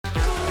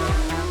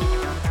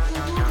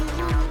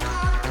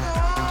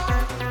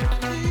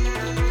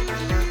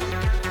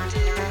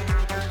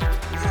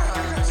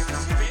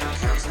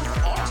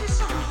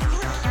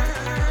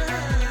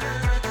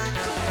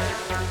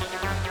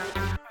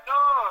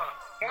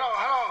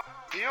hello.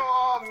 You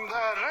on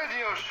the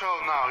radio show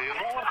now, you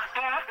know?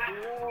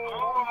 You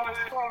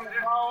understand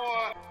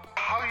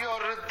how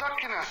you're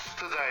ducking us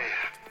today?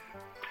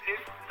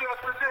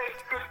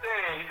 Today's good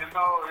day, you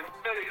know, it's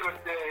very good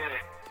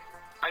day.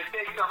 I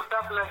take some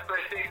tablets,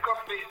 I take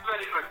coffee, it's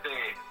very good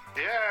day.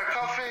 Yeah,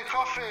 coffee,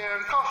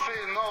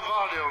 no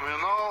volume, you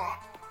know?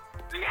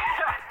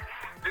 Yeah,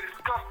 this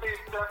coffee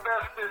is the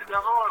best in the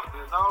world,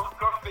 you know,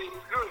 coffee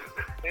is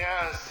good.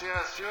 Yes,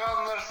 you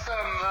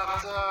understand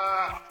that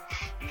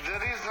the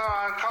reason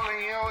I'm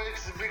calling you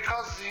is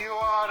because you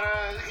are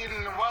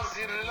was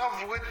in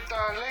love with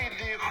a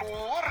lady who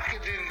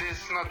worked in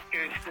this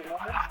nutcase, you know?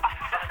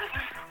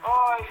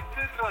 Oh, it's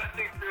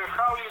interesting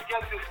how you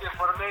get this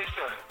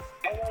information.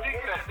 It's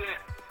secret.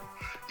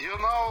 You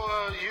know,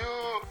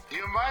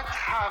 you might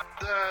have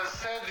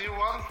said you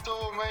want to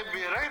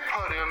maybe rape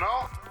her, you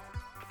know?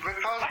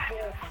 Because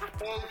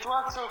it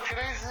was so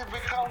crazy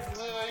because,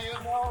 you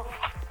know,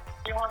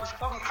 you have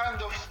some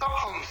kind of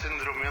Stockholm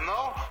syndrome, you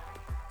know?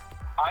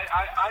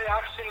 I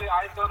actually,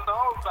 I don't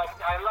know, but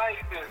I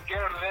like this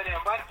girl very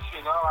much,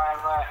 you know,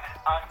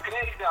 I'm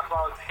crazy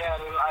about her,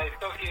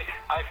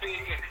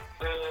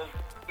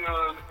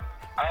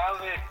 I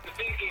always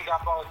thinking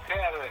about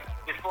her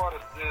before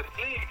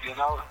sleep, you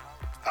know.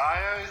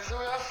 So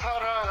yes,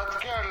 that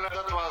girl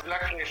that was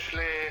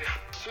blackishly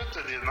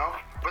suited, you know.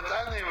 But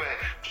anyway,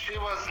 she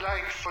was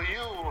like for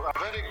you a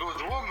very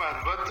good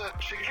woman, but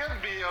she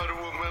can't be your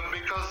woman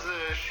because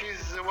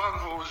she's the one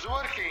who's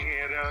working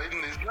here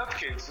in this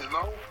nutcase, you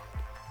know.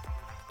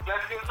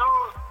 But you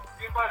know,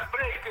 you must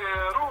break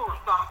rules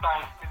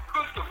sometimes. It's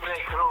good to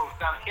break rules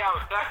and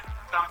have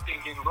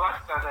something in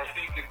work that I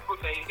think is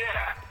good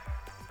idea.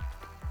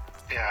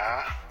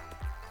 Yeah.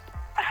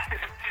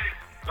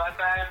 But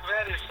I'm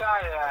very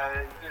shy.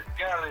 This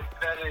girl is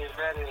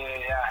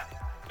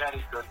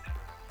very good.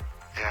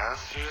 Yes,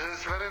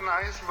 she's very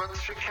nice, but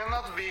she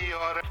cannot be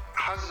your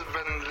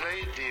husband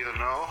lady, you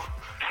know.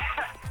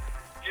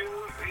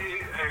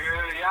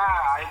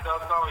 I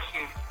don't know.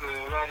 She's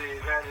very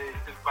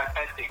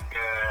sympathetic.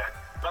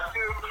 But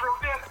from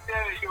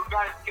where you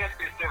guys get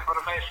this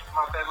information?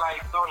 What I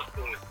like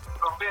also.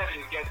 From where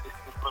you get this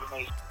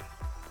information?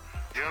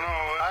 You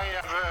know, I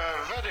have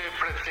very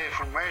pretty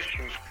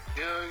information.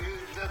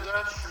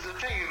 That's the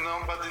thing,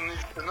 nobody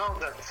needs to know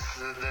that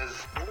there's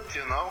truth,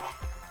 you know.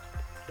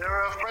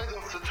 They're afraid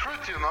of the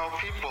truth, you know,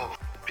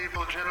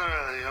 people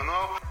generally, you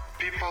know.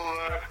 People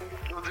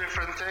do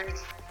different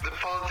things. The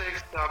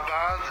politics are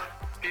bad.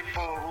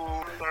 People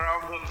who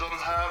around them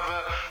don't have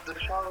the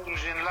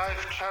challenge in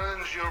life.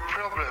 Challenge your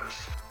problems.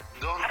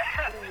 Don't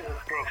do your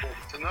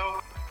problems, you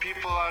know.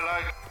 People are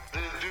like,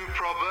 they do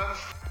problems,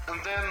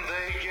 and then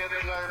they get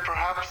like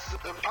perhaps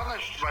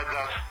punished by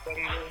that.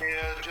 And they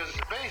just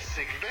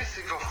basic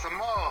of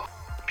them all.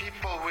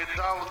 People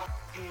without,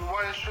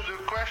 why should you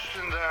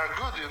question they are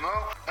good, you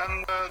know?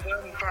 And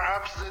then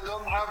perhaps they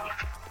don't have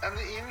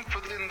any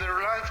input in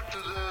their life to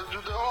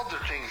do the other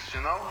things,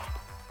 you know?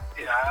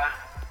 Yeah.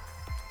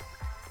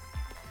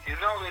 You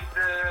know, it's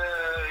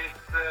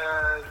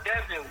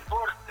devil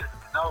forces, you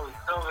know,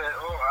 it's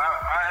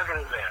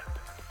everywhere.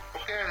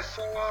 Okay,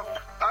 so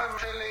I'm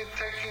really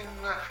taking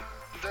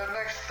the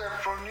next step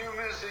for new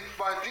music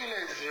by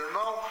delays, you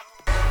know?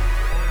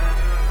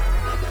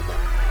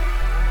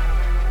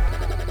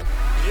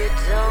 You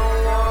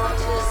don't want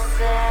to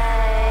say,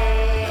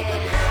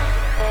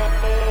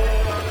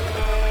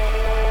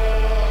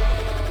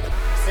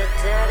 so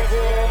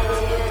dirty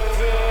you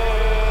did.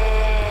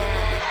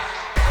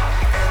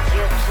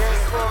 You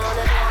just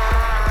wanna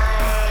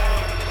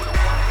hide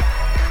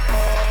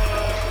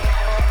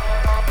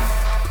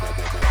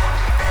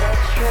the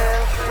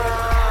truth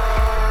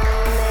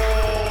from me.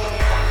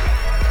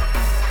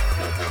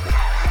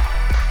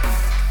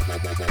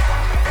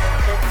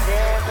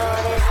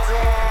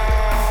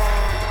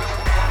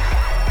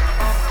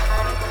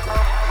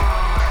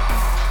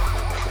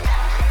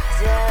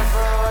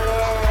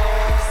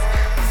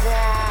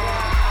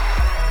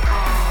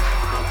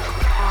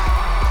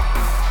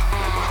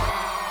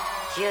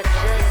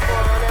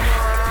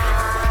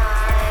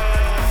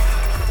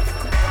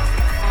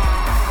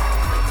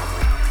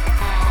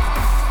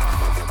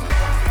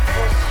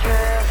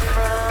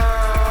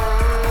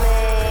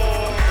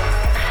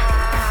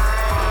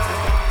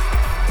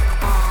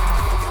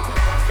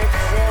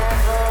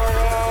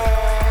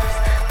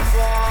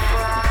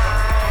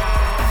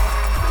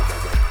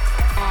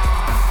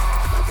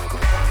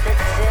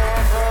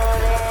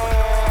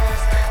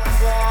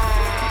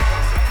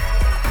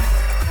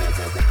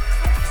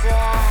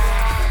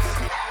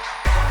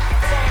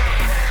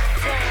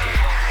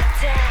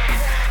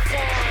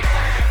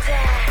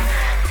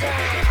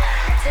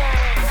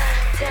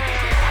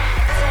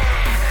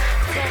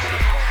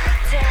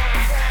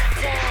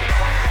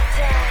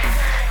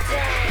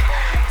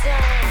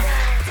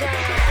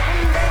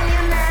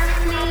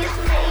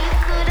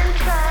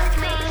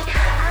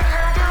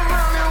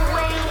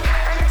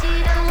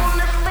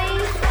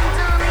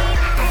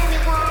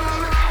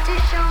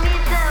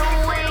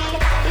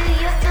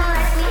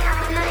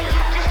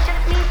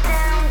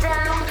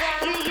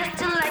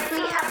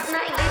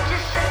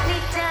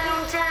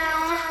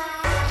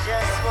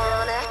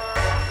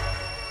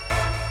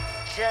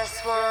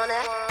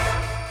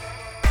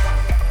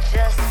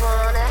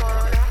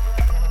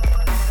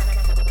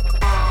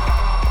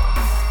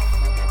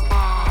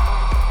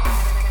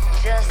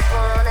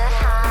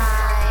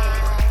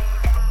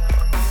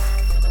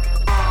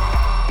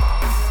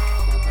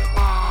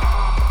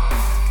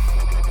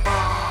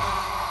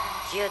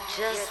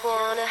 just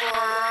wanna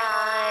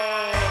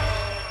hide.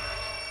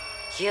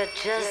 You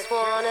just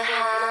wanna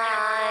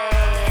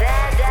hide.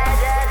 Da da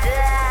da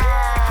da.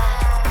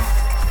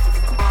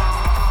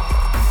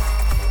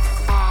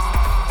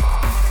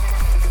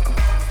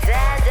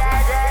 Da da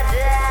da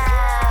da.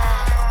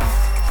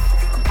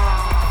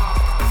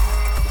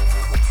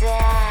 Da.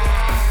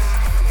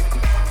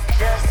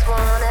 Just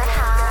wanna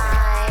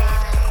hide.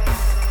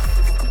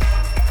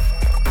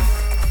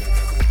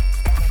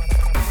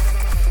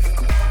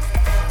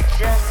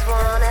 Just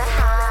wanna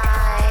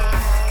hide.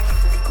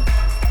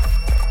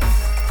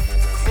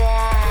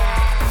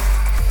 Dad.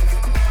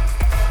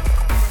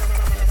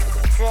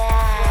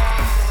 Dad.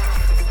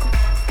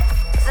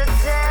 The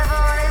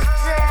devil is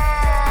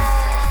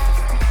dead.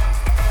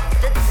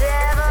 The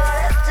devil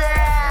is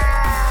dead.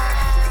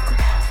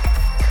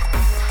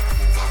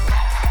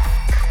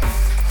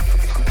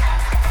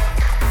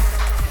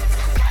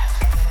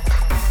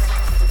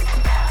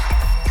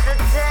 The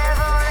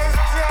devil is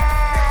dead.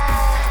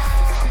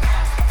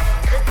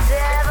 The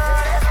devil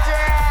is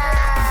dead.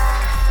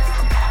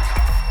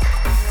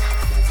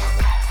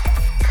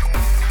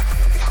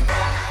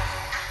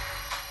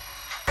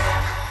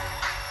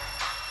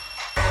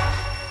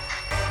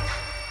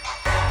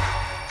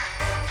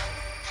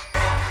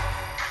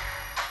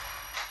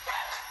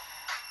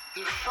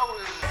 The show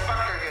is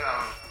back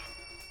again.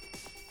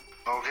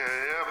 Okay,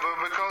 yeah, but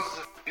because,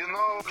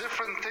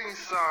 different things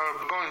are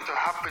going to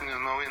happen,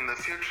 in the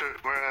future,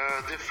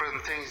 where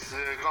different things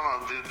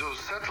gonna do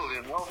settle,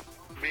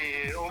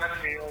 be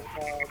okay,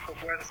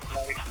 progress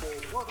like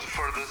good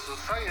for the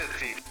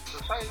society.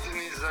 Society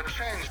needs a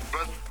change,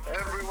 but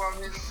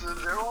everyone needs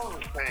their own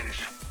change.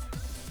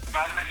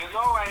 But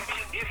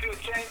if you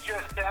change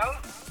yourself,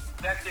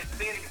 that it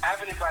means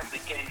everybody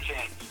can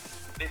change.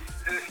 It's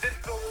the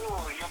simple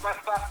rule. You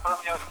must start from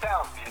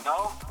yourself,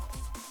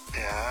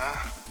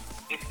 Yeah.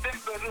 It's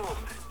simple rule.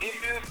 If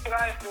you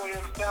try for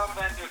yourself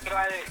and you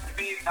try to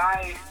be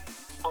nice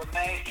for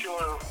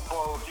nature,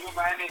 for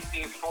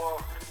humanity,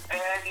 for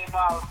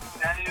animals,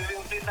 and you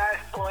will be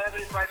nice for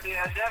everybody,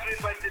 and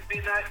everybody be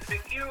nice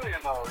with you,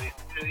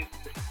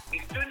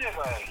 It's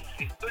universe.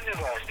 It's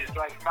universe. It's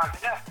like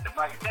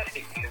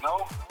magnetic,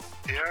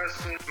 Yes,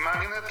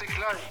 magnetic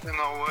light,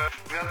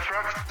 we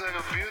attract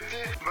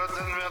beauty, but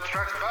then we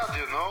attract bad,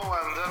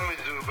 and then we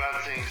do bad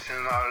things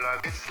in our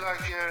life. It's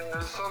like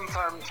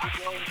sometimes you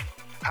don't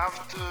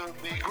have to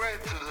be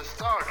great to the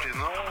start,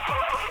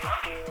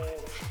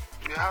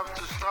 you have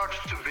to start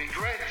to be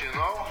great, in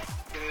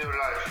your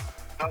life.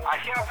 I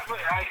have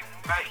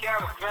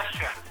a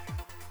question.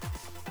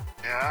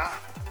 Yeah?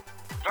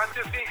 What do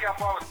you think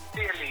about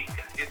stealing?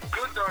 It's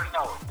good or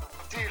no?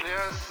 Still,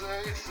 yes,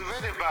 it's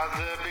very bad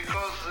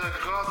because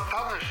God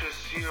punishes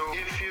you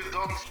if you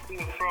don't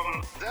steal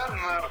from them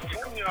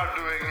when you are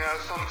doing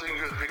something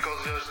good because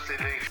you're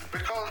stealing.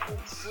 Because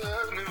it's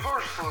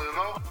universal,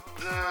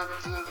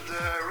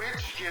 The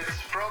rich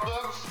gets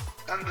problems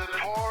and the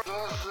poor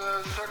does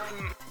a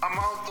certain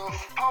amount of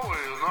power,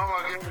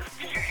 against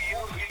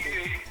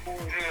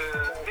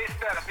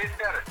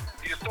Mister,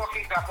 you're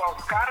talking about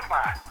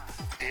karma.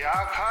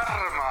 Yeah,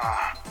 karma.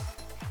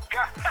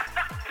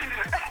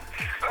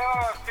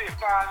 Oh,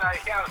 Stefan, I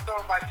have so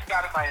much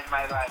karma in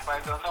my life. I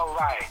don't know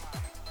why.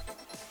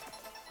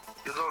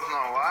 You don't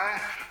know why?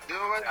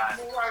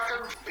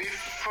 If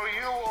for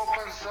you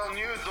opens a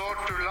new door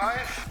to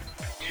life,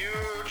 you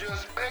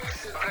just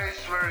exit the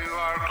place where you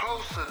are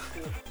closer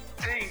to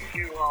think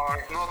you are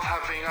not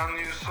having a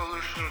new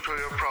solution to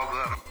your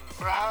problem.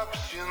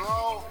 Perhaps,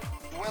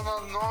 when a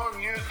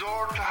new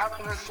door to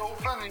happiness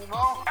opens,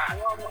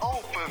 one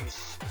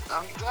opens.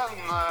 And then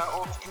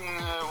often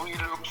we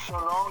look so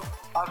long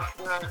at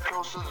the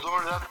closest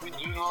door that we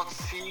do not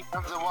see,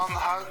 and the one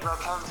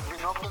that has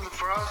been opened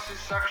for us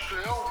is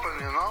actually open,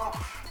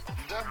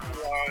 Then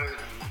we are in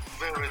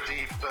very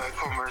deep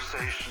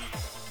conversation.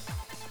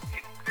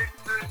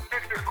 It's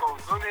difficult.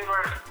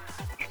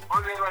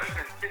 Universe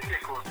is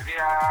difficult. We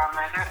are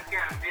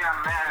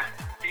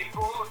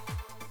people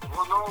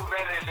who know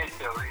very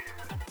little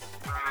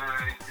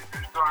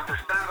to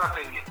understand what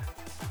they need.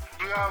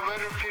 We are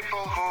very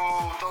people who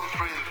don't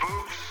read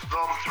books,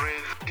 don't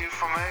read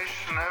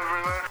information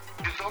everywhere.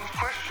 You don't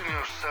question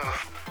yourself.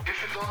 If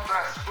you don't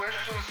ask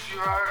questions, you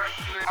are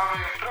actually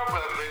having a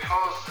problem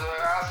because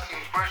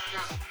asking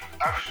questions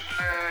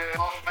actually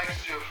not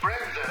makes you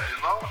brain dead,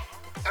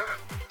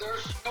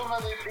 There's too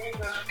many brain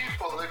dead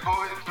people, they go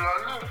into a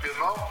loop,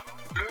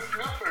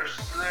 Loopers,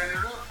 they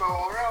loop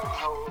all around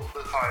all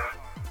the time.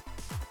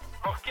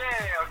 Okay.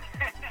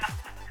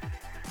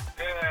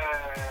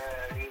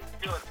 It's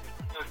good,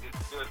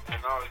 it's a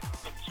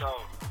good show.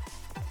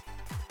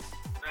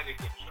 Very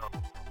good show.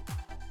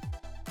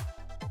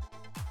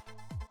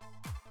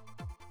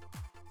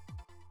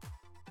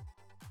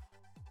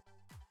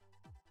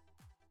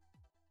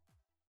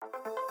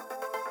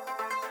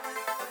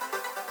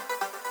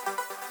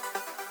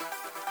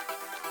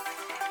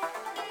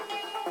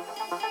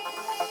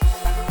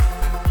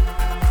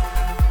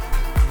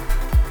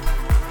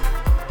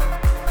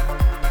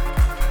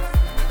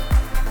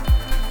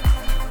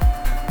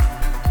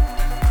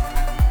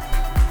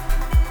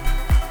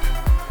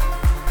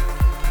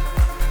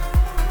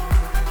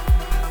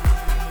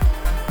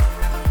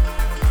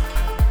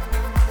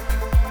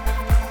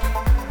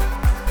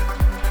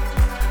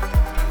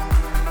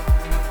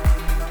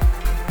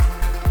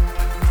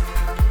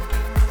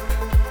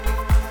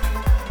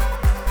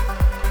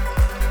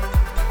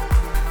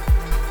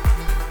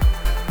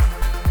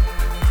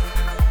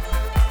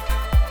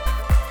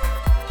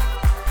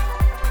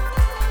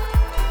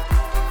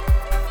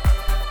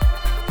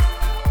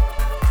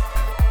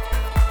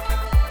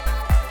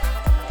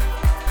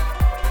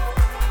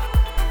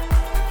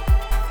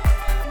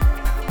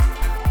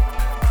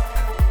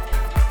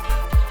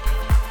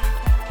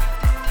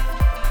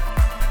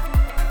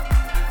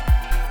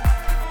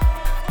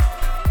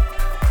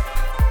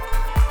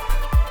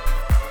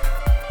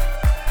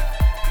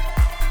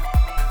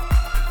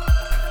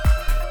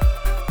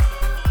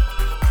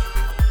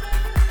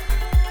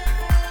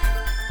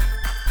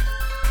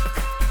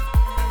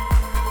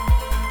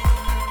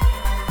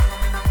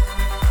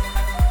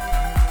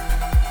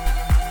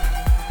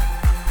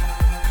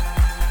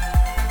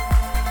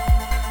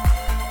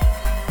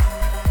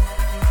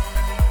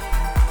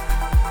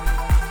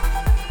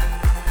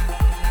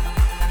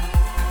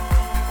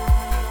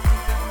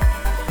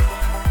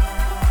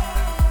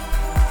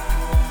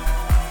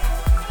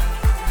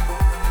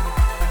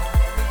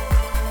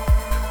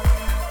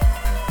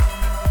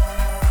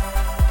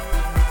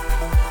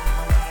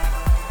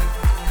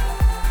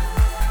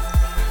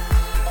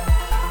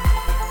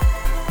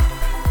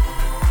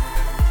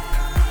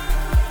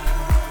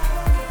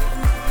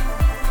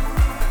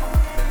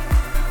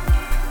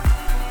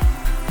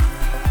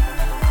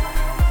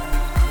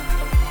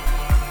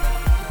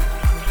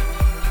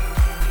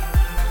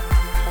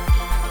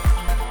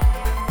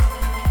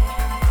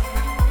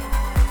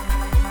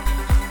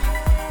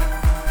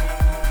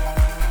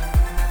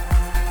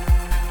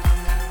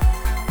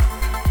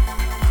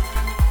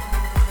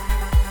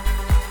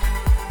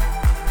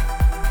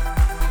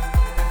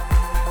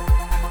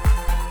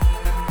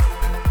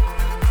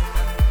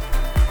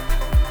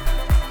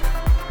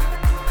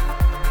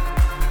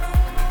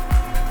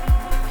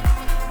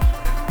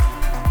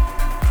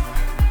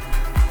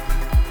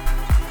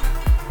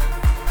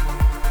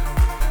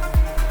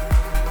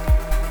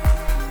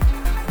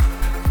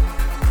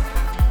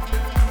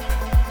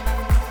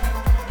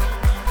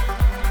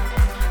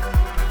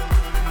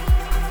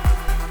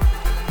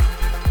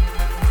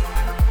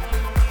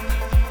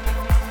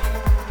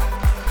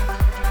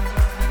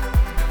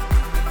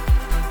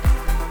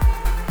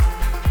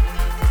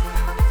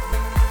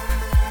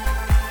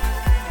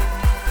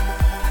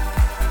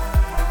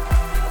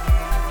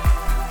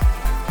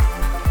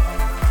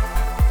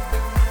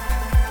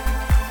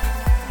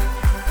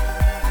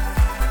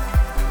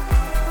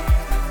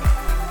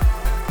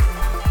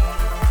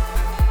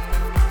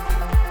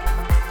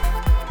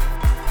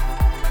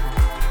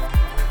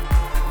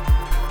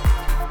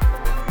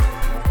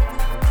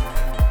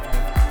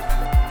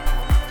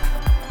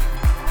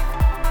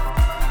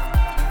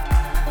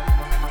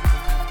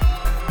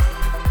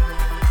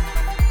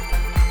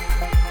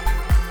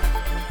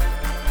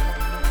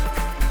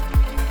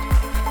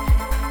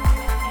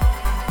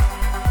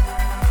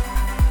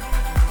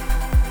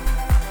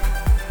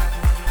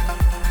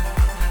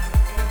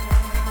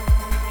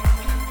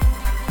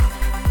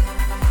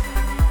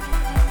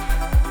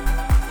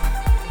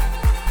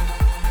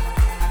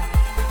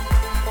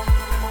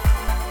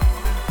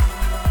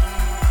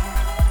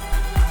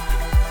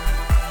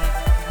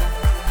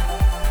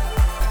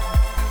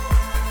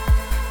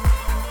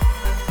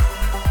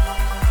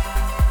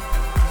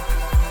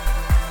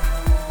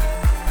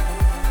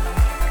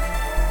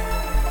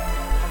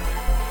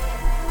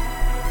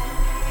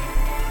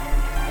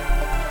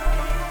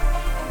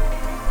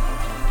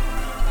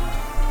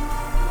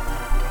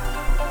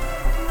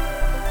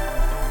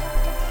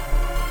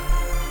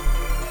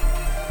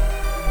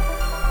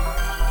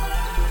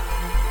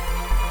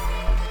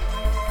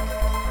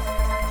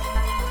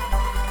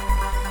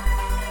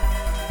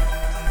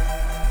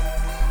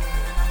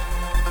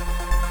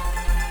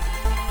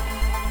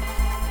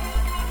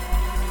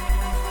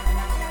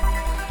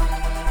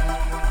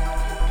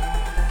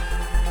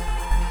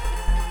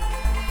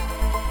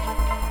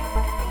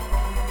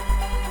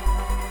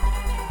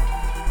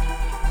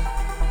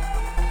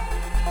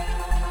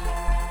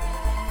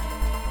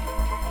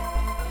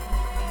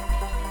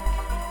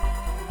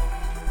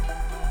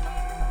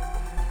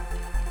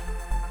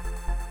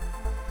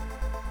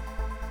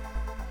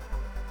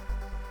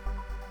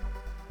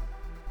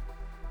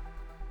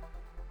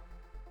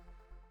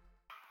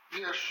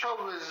 the show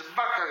is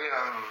back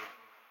again.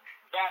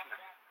 Ben.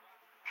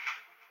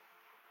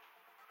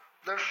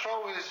 The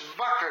show is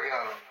back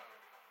again.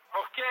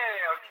 Okay.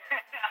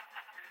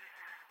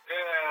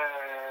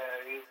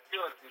 It's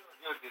good,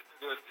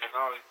 you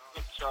know, it's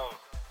good show.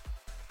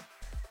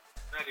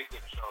 Very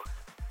good show.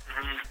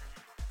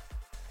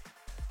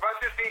 What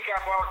do you think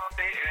about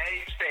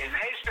Einstein?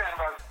 Einstein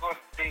was a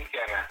good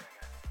thinker.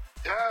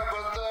 Yeah,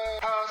 but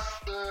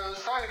past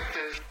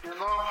scientists, you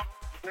know,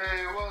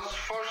 they was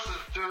forced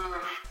to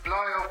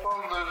lie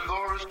upon the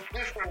doors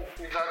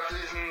differently that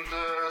isn't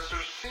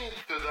succeed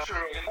to the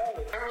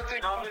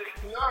everything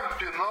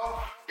learned, you know.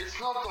 It's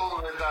not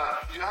only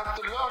that. You have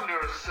to learn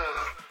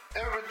yourself.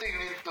 Everything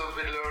needs to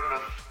be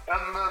learned.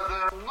 And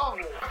the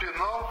knowledge, you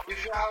know,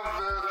 if you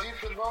have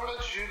deeper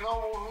knowledge, you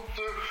know who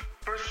to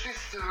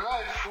persist in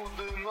life, who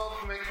do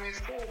not make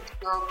mistakes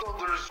that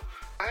others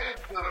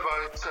hate them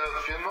by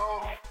itself, you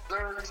know.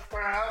 There's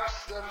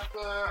perhaps that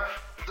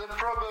the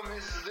problem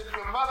is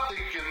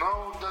diplomatic, you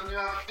know. Then you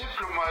have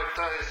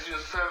diplomatize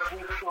yourself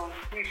with those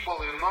people,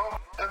 you know.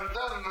 And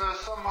then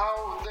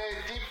somehow they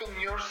deepen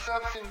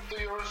yourself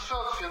into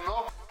yourself, you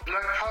know.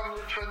 Like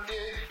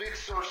 128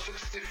 bits or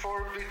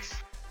 64 bits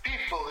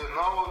people, you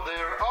know,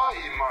 their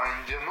eye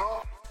mind, you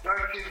know.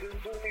 Like they're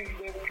doing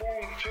the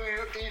wrong to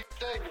you each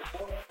day, you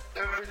know,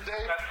 every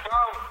day.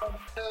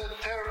 And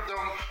tear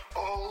them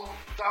all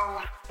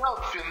down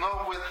self, you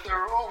know, with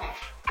their own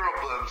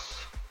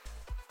problems.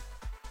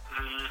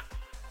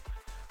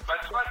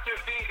 But what you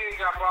thinking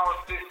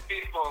about these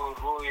people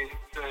who is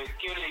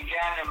killing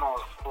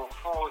animals for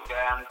food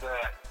and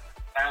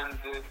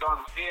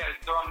don't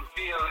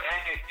feel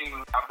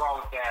anything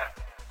about that?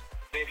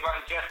 They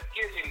were just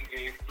killing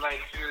it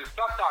like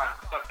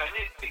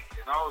satanistic,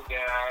 you know, they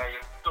are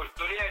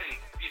torturing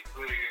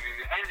people,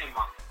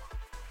 animals.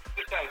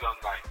 This I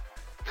don't like.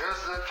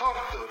 Yes, the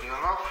torture, you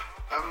know,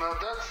 and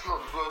that's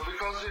not good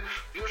because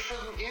you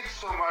shouldn't eat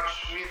so much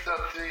meat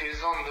that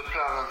is on the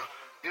planet.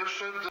 You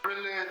should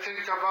really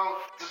think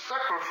about the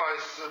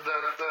sacrifice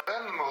that the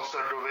animals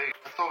are doing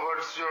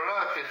towards your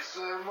life. It's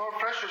more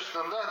precious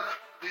than that.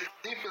 It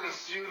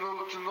deepens you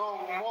to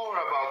know more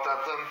about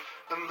that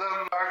and then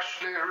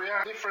actually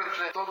react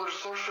differently to other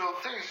social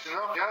things, you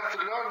know. You have to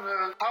learn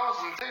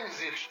 1,000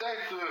 things each day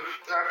to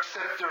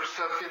accept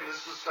yourself in the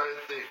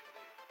society.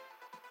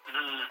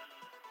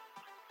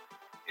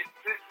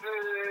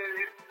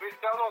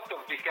 It's a lot of,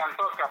 we can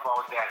talk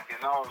about that,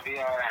 you know,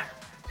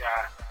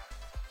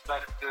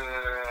 but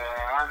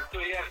I'm 2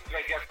 years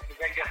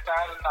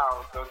vegetarian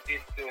now, don't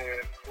eat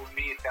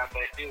meat and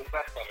I feel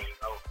better, you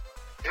know.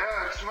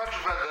 Yeah, it's much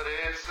better.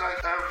 It's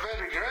like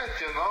very great,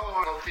 you know,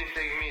 not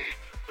eating meat.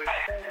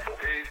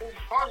 It's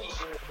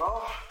poison, you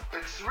know.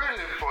 It's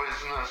really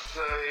poisonous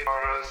if you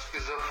are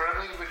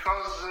schizophrenic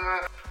because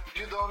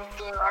you don't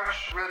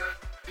actually,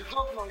 you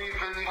don't know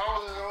even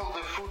how all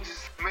the food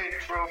is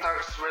made from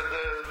tax where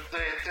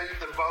they take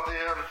the body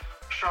and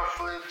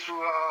shuffle it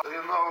through,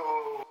 you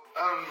know,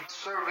 and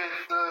serve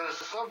it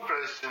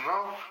someplace, you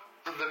know,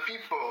 to the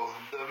people,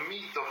 the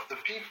meat of the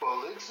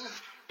people.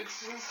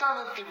 It's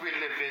insanity we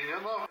live in, you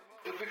know,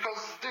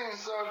 because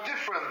things are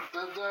different.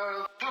 There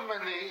are too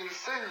many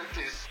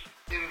insanities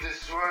in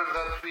this world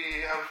that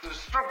we have to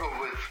struggle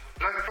with.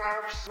 Like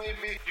perhaps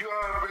maybe you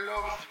are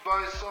beloved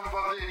by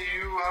somebody,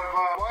 you have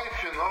a wife,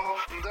 you know,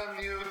 and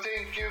then you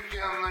think you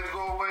can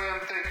go away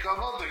and take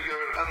another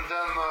girl, and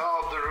then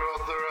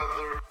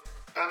other,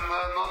 and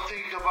not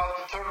think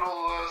about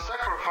eternal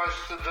sacrifice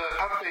to the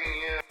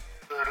happy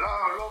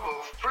love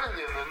of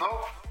trillion, you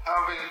know,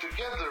 having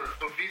together,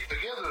 to be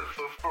together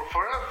for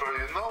forever,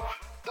 you know.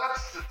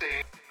 That's the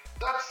thing.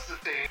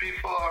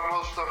 People are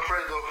most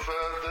afraid of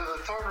the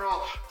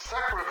eternal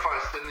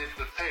sacrifice they need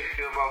to take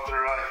about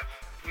their life,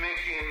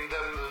 making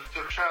them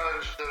to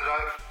challenge their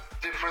life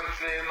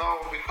differently, you know,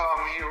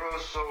 become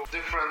heroes of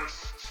different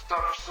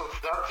stuffs of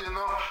that, you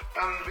know,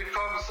 and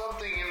become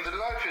something in the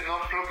life, you know,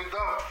 plug it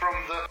out from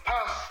the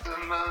past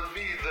and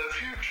be the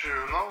future,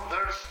 you know.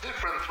 There's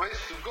different ways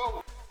to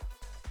go,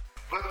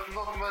 but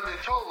not many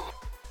told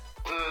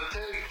to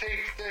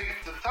take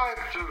the time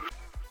to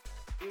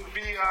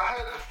be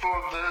ahead for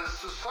the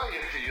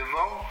society, you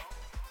know.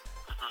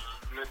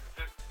 It's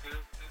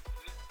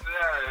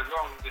a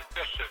long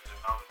discussion, you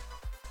know.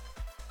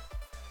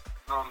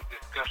 Long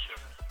discussion.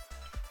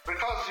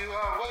 Because you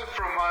are away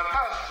from my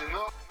past, you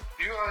know.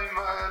 You are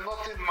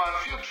not in my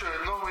future,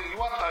 knowing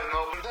what I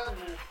know. And then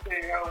you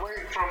stay away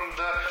from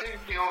the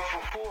thinking of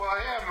who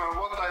I am and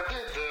what I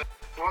did,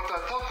 what I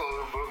thought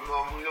of,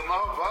 you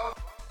know. Well,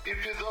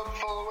 if you don't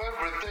follow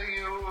everything,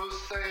 you will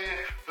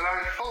stay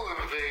like following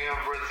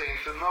everything,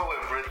 to know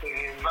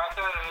everything. But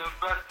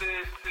the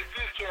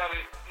future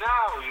is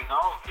now, you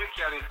know.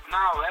 Future is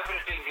now.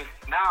 Everything is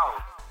now.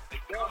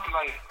 It's not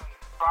like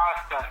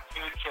past and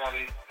future.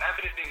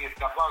 Everything is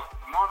about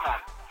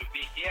moment, to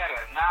be here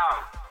and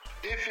now.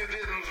 If you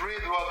didn't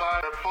read what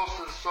I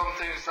posted some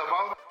things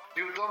about,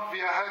 you don't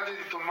be ahead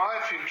into my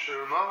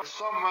future, no?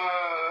 Some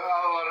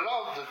are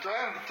allowed to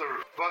enter,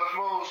 but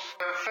most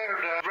fear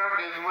the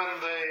dragon when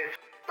they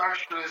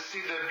actually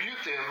see the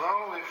beauty, you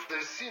know, if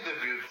they see the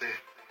beauty.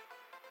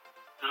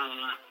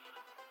 Mm.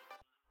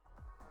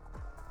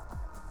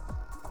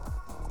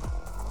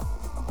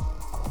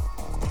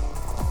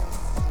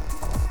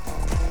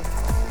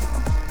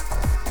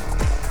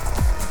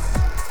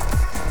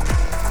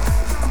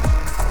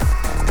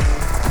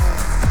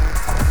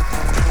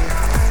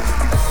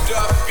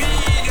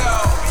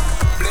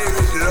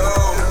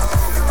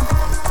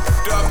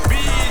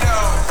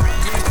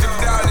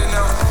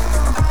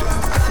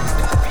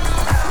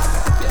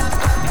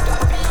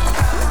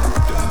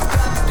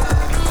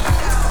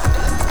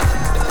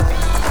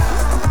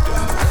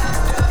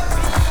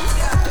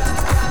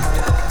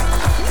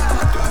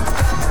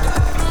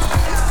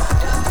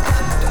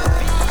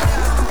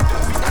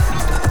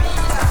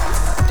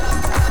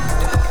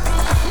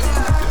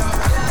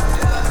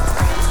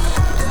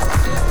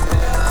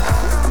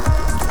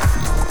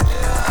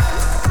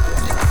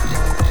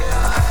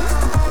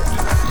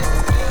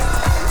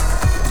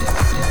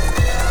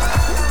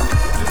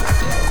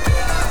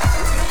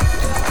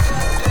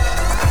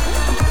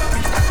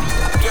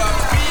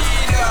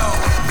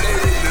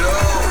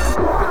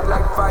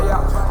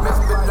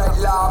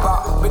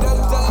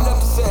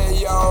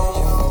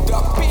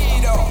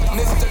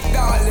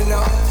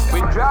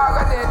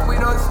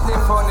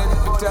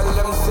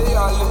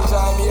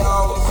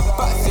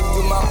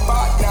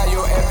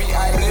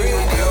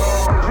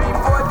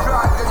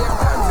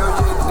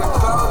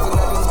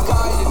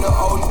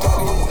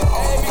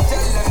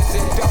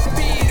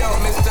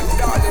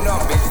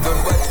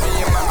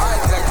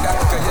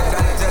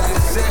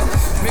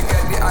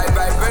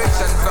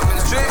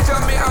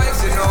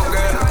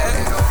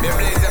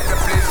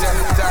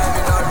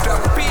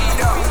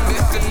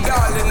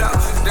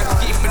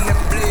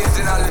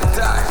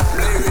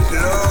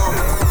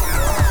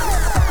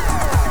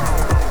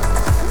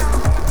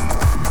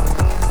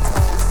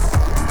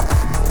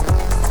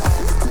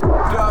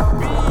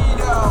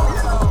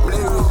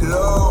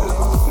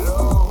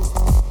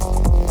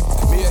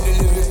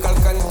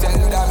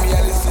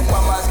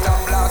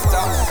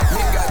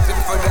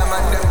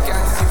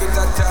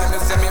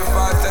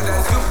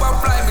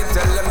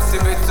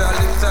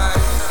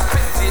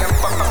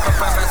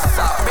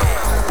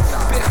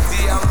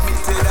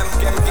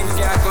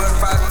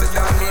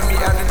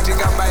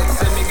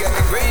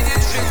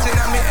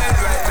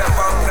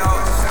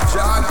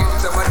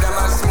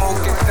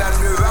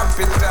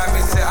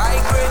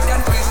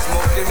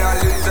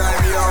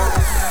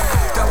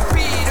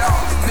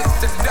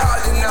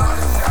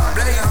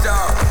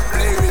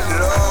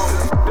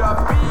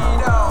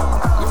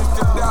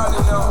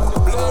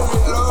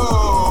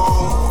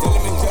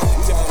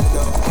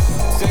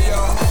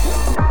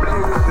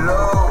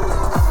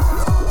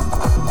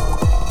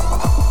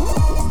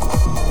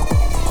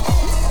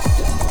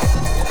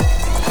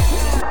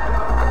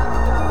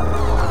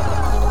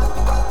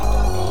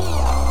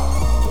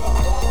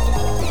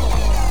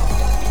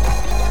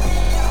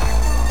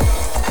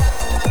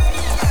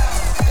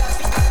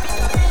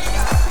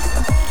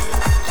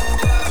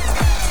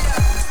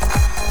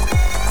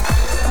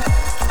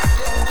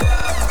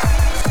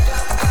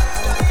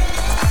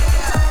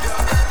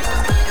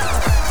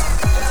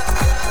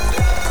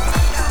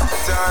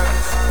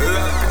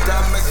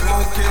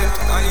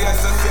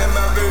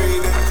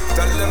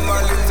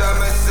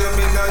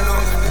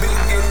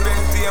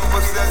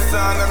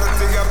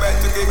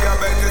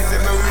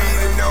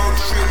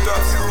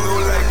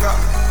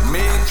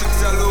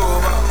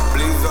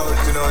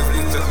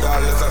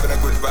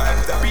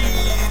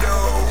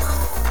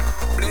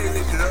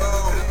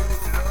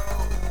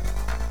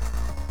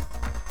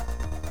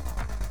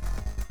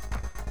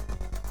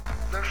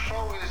 The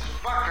show is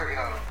back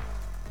again.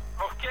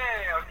 Okay.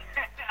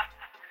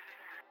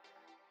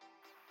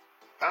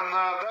 And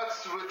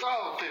that's with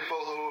all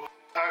people who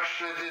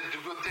actually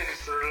did good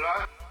things in their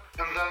life.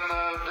 And then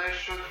they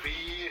should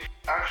be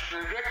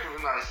actually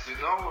recognized, you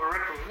know.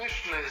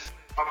 Recognition is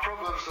a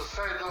problem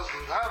society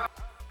doesn't have.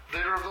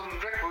 They don't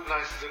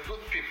recognize the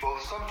good people.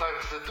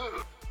 Sometimes they do.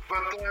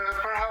 But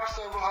perhaps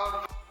I will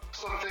have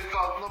something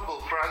called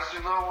Nobel Prize,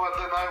 you know,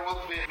 then I will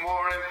be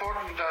more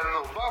important than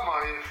Obama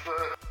if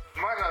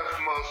my life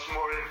was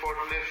more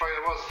important, if I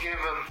was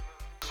given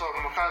some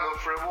kind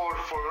of reward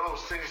for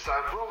those things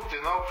I wrote,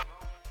 you know,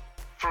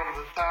 from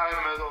the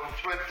time and on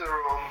Twitter,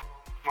 on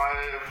my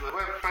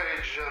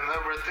webpage and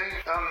everything,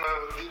 and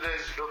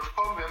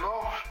DJs.com, you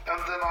know, and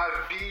then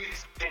I beat...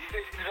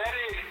 It's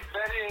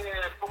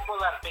very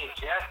popular page,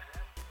 yes?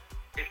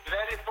 It's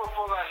very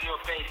popular, your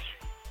page.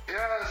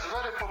 Yeah, it's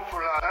very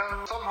popular,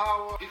 and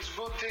somehow it's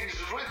good things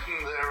written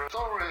there,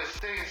 stories,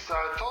 things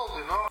I told,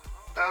 you know,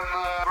 and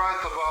I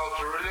write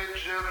about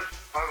religion,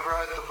 I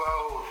write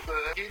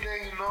about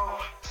healing, you know,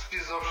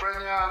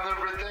 schizophrenia and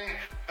everything,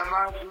 and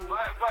I do...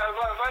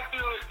 What do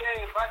you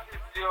say, what is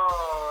your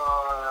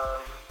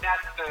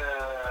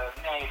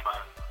name,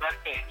 that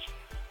page?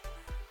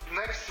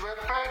 Next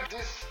webpage,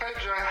 this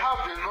page I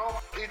have, you know,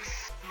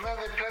 it's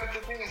plenty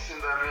things in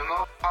them, you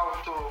know, how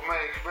to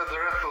make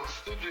better FL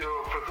Studio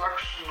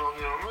production on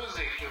your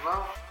music, you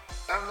know,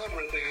 and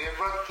everything,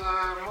 but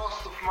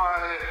most of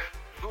my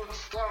good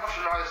stuff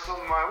lies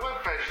on my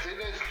webpage,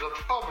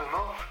 DEA.com, you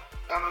know,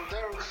 and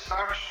there's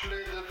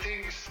actually the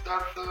things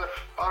that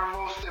are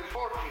most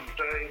important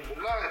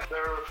in life. There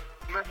are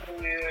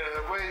many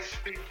ways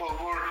people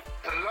will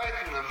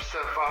enlighten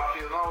themselves up,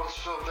 you know,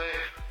 so they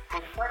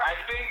could... I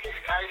think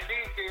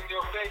in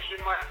your page you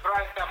must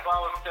write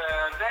about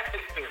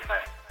medicine.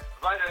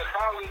 But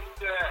how is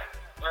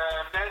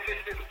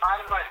medicine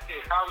pharmacy,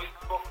 how it's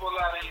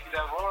popular in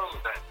the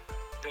world.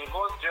 They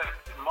want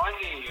just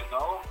money, you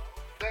know.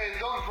 They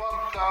don't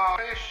want a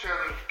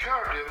patient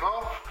care, you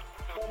know.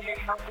 They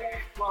have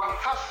one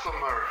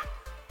customer.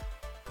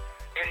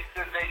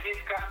 They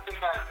need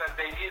customers and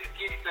they need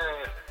kids,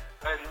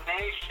 a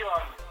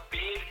nation,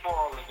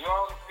 people,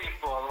 young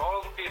people,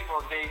 old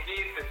people.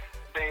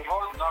 They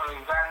want no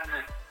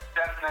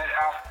when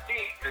are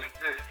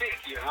sick,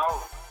 you know.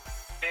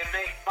 They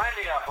make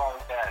money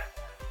about that.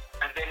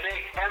 And they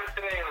make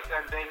chemtrails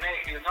and they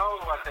make, you know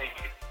what they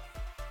need.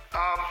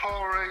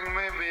 Pouring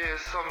maybe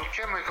some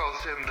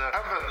chemicals in the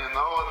heaven, you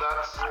know,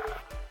 that's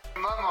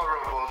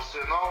nanorobots,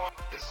 you know.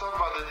 If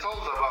somebody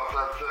told about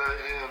that,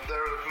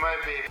 there may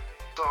be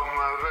some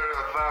very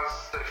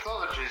advanced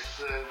technologies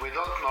we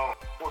don't know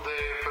who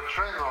they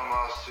portray on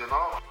us, you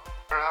know.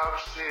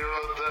 Perhaps he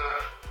would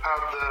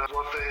have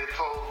what they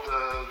told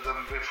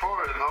them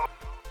before, you know,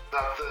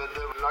 that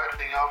they were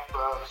lighting up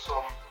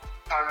some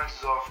kinds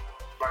of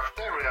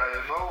bacteria,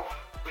 you know,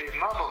 with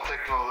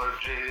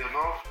nanotechnology, you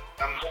know,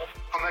 and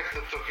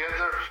connected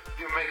together,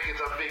 you make it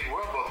a big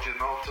robot, you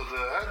know, to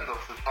the end of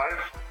the time.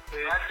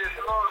 That is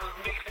all a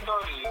big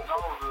story, you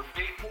know, the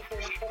big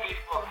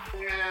people.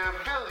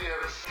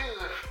 Billions,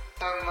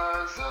 and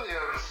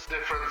zillions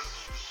different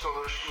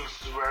solutions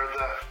where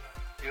the,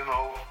 you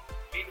know...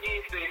 We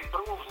need to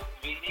improve,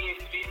 we need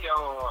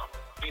video,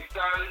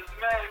 because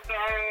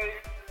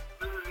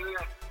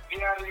we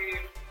are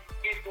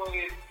people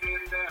in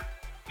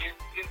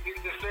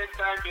the same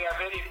time we are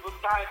very good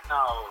time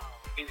now.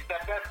 It's the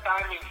best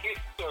time in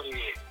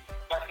history,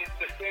 but at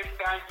the same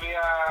time we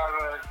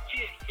are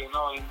cheap, you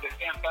know, in the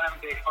same time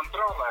they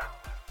control us.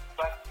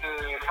 But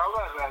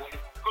however,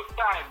 it's good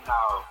time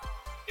now.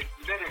 It's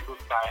very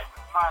good time.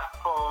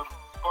 Smartphone,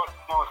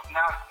 Cosmos,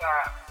 NASA,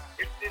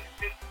 it's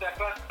the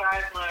best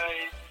time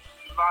in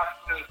the last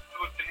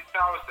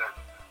 2,000-3,000,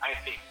 I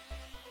think.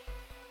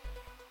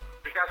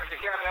 Because we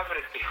have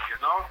everything, you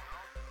know.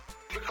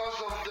 Because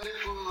of the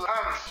little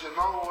hands, you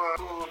know,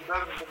 who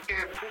then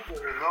became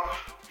bigger, you know,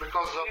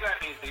 because of...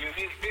 Pyramid, you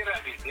need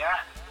pyramid, yeah?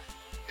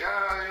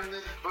 Yeah, you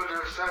need to put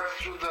yourself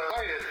through the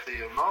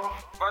society, you know?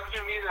 What do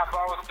you mean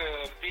about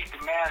big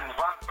men? 1%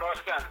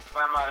 of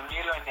them are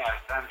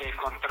millionaires and they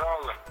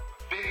control...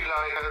 Big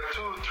like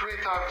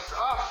 2-3 times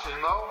us, you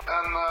know?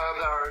 And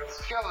there are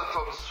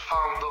skeletons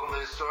found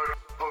on this earth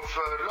of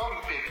long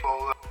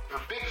people.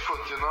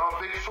 Bigfoot, you know?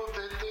 Bigfoot,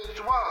 it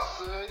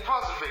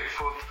was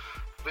Bigfoot.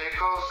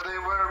 Because they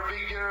were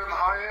bigger and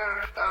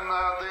higher, and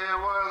they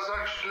was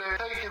actually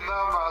taken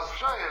down as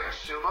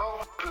giants, you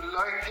know?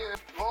 Like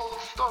old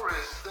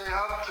stories, they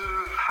had to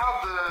have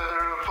the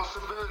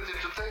possibility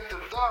to take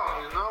them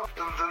down, you know?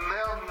 And the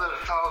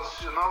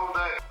Neanderthals, you know,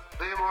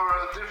 they were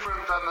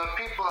different and the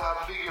people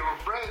had bigger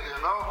brain,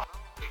 you know?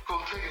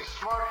 Could think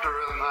smarter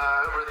and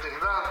everything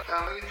that.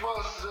 And it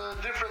was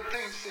different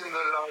things in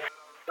the life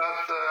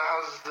that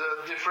has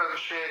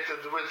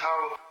differentiated with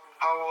how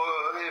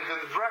even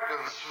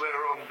dragons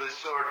were on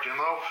this earth, you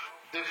know,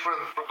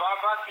 different... What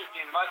do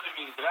you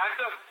mean,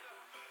 dragons?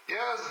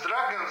 Yes,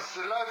 dragons.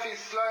 Life is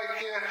like,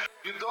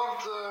 you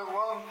don't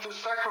want to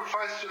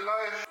sacrifice your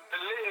life.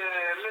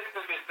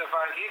 Listen, Mr.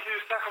 Van, if you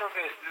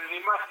sacrifice,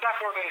 you must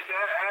sacrifice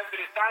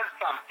every time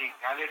something,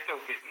 a little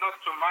bit, not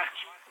too much,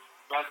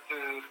 but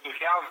to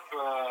help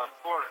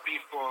poor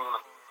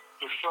people,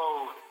 to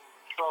show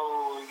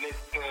this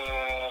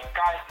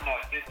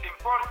kindness. It's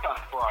important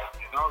for us,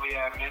 you know. We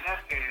are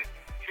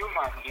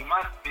human. We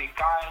must be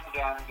kind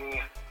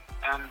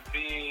and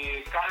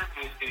be kind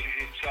with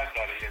each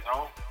other, you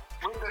know.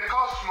 With the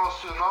cosmos,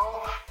 you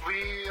know,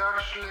 we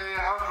actually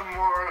have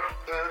more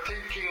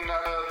thinking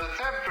that the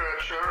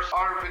temperatures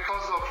are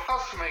because of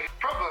cosmic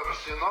problems,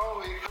 you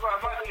know.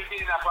 What do you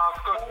mean about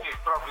cosmic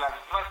problems?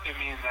 What do you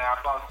mean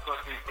about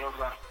cosmic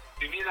problems?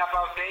 You mean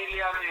about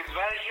alien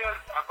invasion?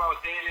 About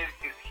aliens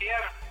is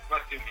here?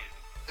 What do you mean?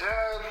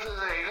 Yeah, the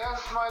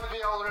aliens might be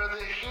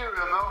already here,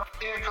 you know,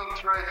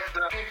 infiltrate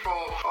the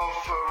people of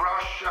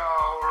Russia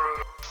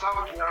or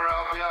Saudi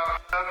Arabia,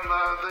 and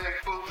they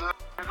could...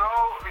 You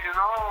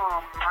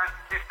know, my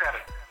sister,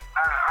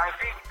 I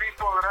think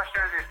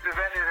Russian is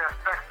very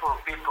respectful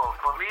people.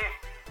 For me,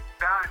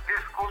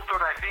 this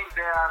culture, I think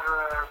they are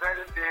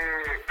very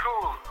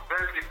cool,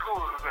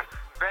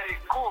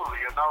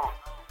 you know.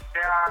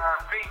 They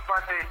think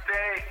what they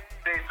say,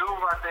 they do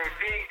what they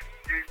think.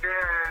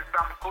 There's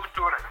some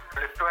culture,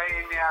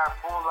 Lithuania,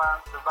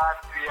 Poland,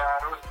 Latvia,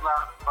 Russia,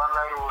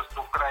 Belarus,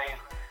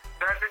 Ukraine.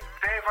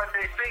 They what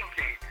they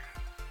thinking,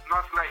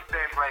 not like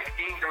them, like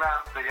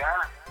England,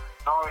 yeah,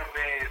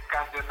 Norway,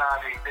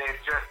 Scandinavia. They're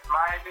just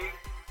smiling,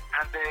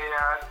 and they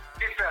are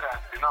different,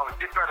 you know,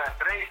 different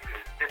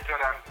races,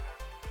 different.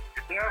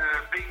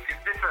 Yeah. big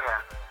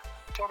difference.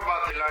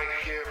 Somebody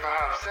like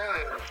perhaps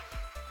aliens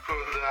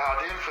could have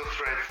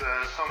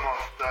infiltrated some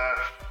of the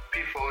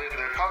people in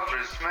their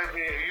countries.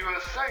 Maybe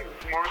USA is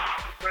more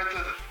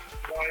infiltrated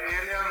by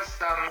aliens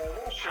than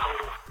Russia.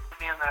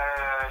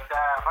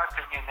 What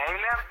you mean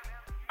alien?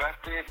 But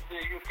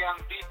you can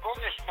be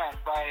punishment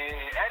by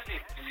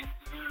elites.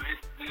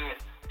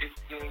 It's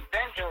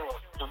dangerous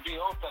to be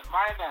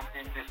open-minded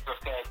in this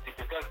society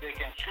because they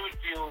can shoot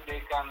you, they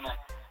can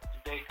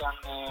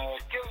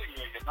kill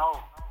you, you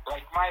know.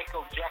 Like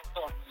Michael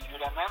Jackson, you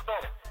remember?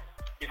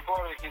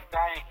 Before he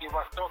dying, he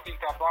was talking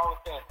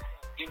about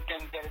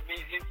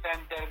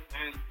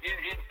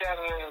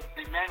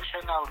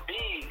interdimensional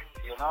beings,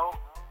 you know.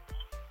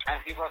 And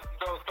he was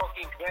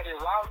talking very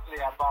loudly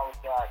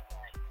about that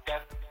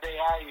they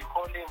are in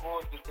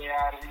Hollywood, they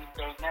are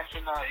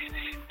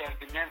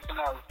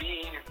interdimensional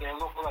beings, they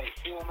look like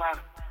humans.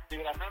 Do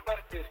you remember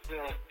this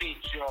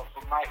speech of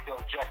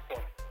Michael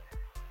Jackson?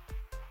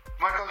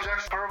 Michael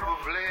Jackson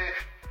probably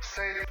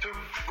said two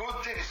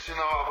good things, you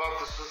know, about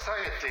the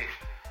society.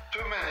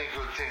 Too many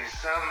good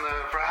things, and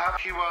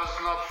perhaps he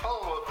was not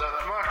followed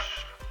that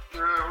much.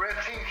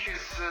 Rethink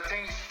his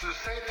things to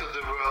say to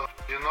the world,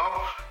 you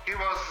know. He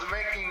was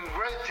making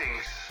great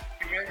things.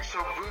 He made so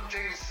good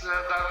things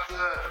that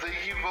the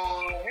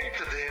evil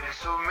hated him,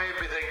 so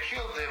maybe they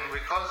killed him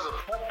because of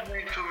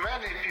happening to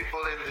many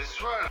people in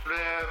this world.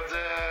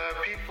 The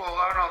people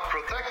are not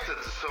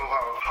protected so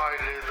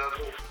highly that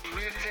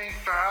we think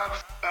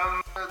perhaps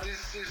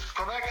this is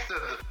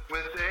connected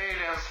with the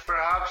aliens,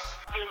 perhaps.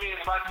 What do you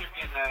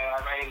mean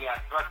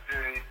aliens?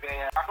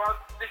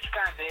 About which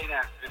kind of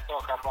aliens we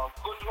talk about?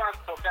 Good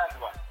ones or bad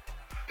ones?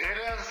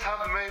 Aliens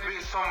have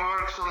maybe some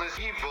works on his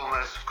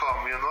evilness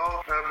come, you know,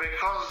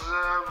 because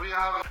we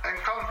have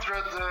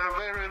encountered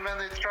very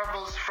many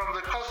troubles from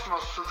the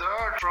cosmos to the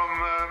Earth from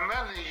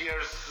many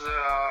years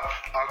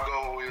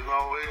ago, you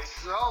know.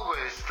 It's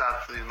always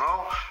that, you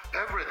know,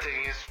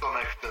 everything is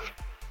connected.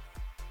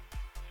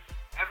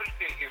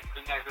 Everything is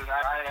connected.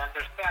 I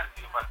understand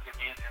you what you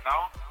mean, you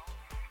know.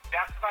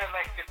 That's why,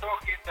 like we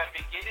talked in the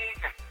beginning,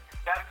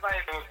 that's why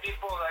the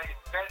people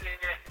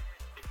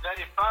it's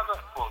very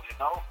powerful, you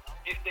know.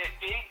 If they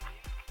think,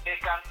 they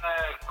can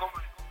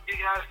they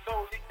are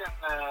so little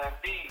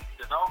beings,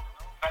 you know.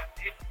 But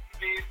if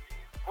we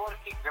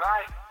working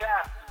right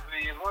fast,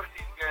 we are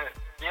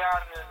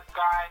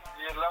kind,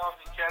 we love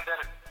each other,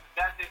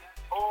 then it's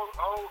all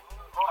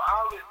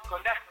is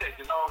connected,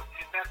 you know.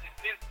 Then it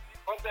means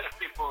other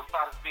people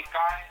start to be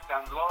kind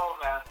and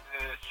love and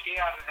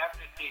share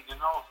everything, you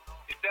know.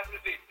 If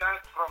everything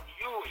starts from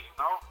you, you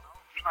know,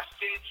 you must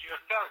change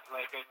yourself,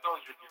 like I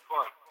told you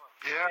before.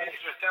 Yeah. Change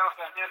yourself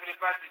and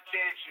everybody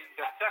change in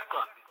the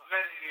second.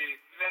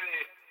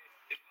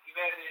 It's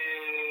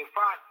very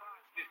fast.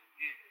 This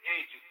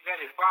age is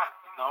very fast,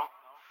 you know.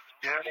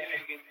 Yeah.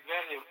 Living in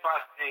very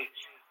fast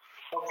age.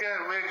 Okay,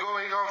 we're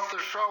going off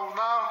the show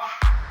now.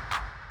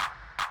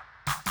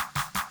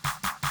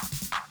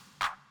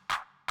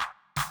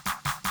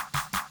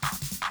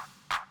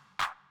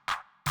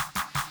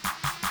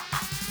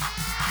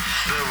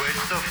 The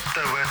waste of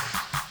the west.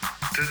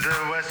 To the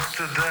west,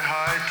 to the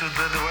high, to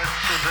the west,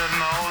 to the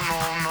no,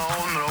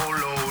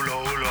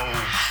 low.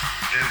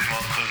 Didn't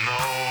want to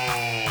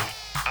know.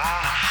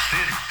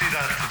 See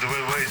that, to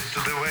the waste,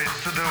 to the waste,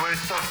 to the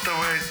waste of the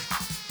waste.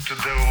 To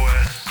the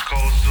west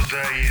coast, to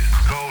the east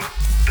coast,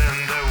 then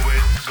the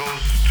west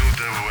goes to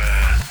the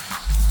west.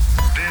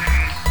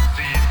 Didn't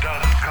see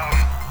that come,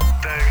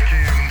 the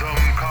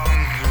kingdom come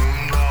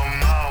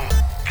now.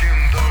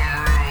 Kingdom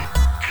rule.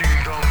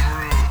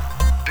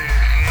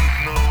 Didn't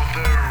know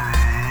the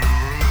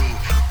rule.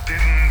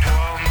 Didn't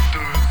want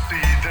to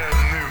see the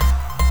new.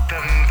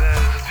 Then the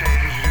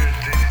changes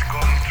did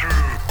come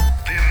through.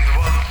 Didn't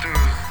want to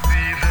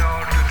see the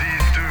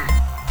R2D2.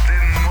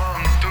 Didn't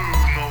want to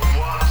know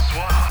what's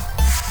what.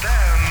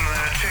 Then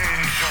a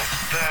change of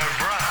the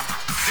breath.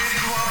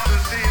 Didn't want to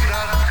see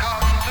that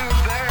come to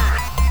there.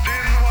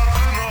 Didn't want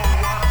to know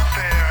what's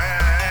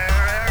there.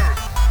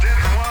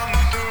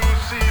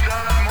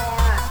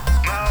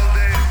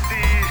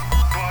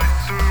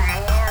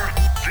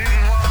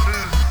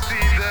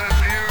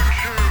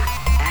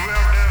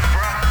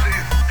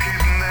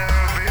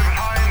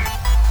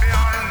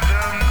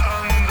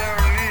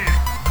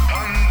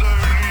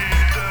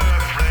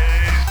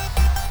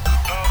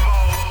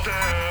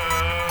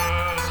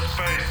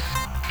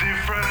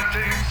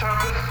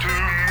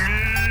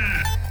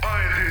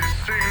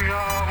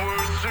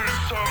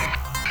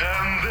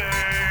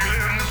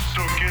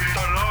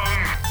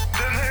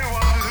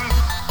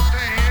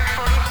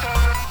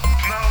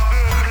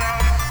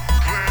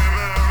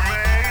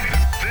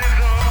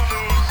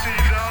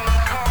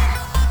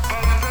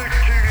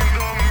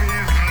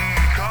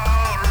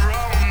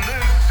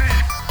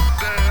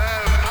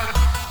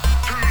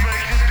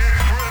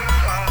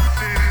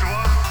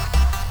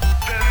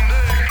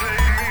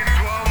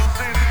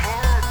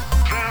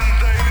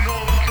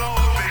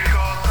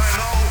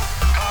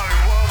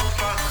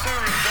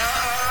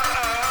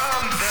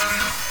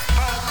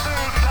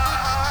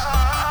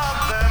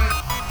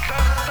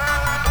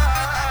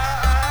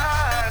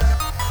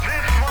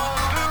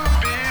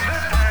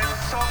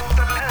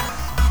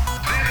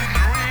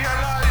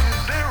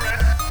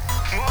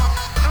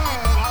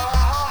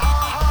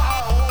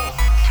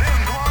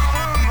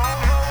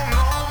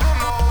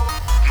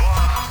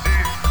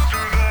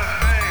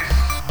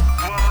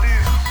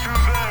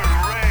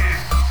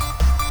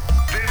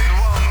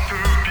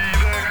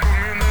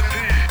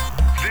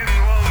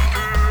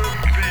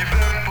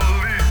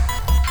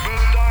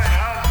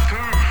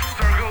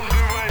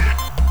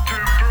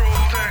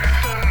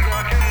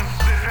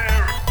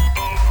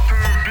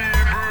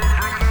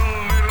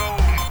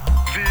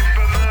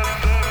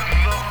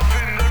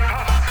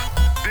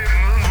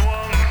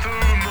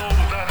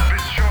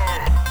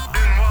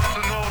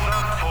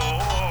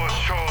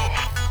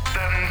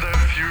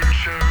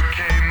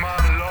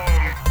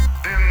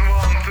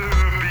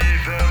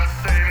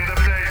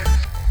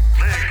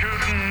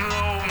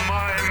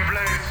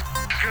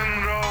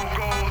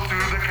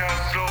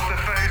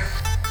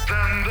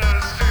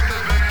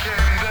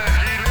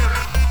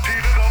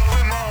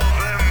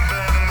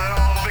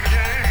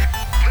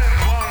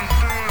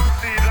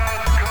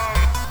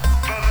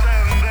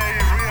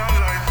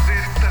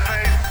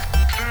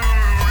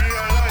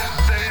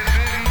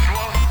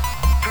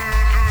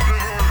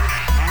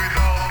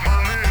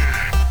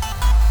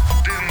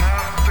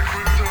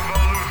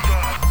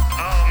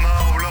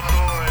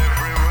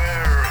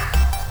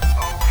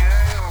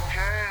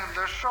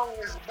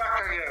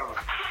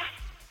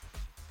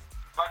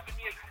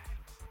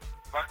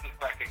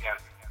 again?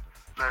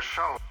 The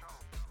show.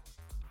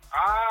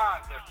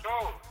 Ah, the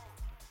show.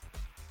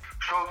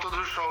 Show to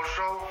do show,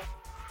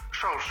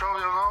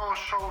 you know,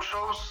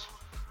 shows.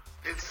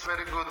 It's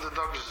very good, the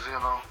dogs, you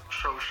know,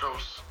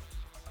 shows.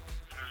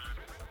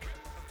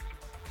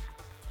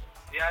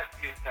 Yes,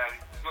 Peter,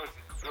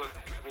 it's good,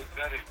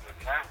 very good,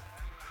 yeah?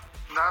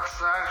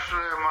 That's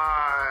actually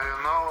my, you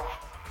know,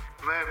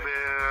 maybe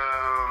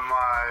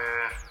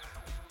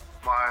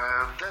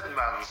my dead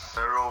man's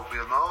robe,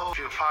 you know. If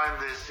you find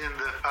this in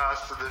the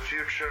past or the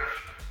future,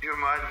 you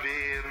might be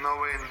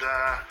knowing the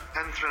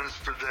entrance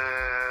to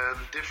the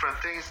different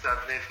things that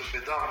need to be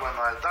done when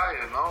I die,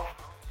 you know.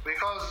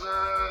 Because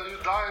you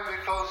die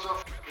because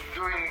of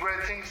doing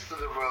great things to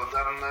the world,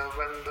 and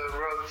when the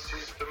world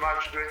sees too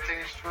much great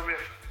things from you,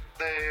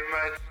 they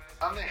might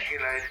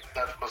annihilate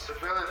that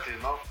possibility,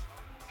 you know.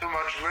 Too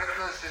much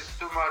greatness is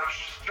too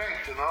much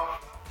strength, you know.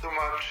 Too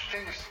much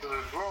things to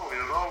grow,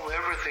 you know.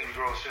 Everything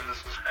grows in the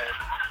society.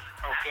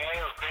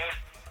 Okay.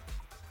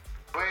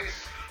 Ways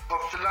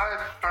of the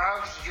light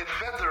perhaps get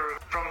better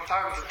from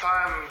time to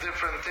time.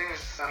 Different things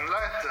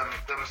enlighten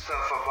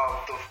themselves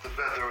about of the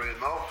better, you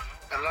know.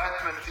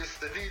 Enlightenment is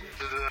the need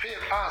to the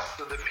past,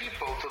 to the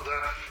people, to the,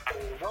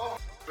 you know,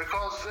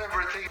 because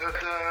everything at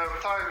the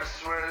times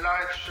where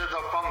light shed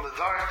upon the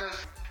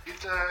darkness, it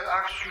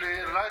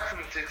actually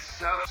enlightened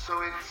itself, so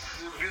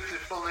it's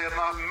beautifully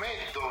enough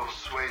made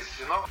those ways,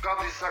 you know.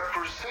 God is a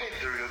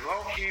crusader, you know.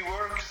 He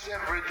works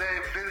every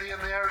day,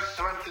 billionaires,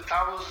 20,000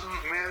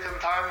 million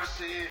times.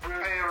 He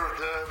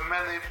prepared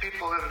many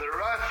people in their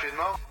life, you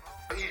know.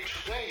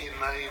 Each day,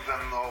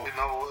 even though, you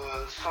know,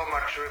 so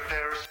much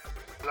repairs,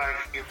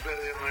 like a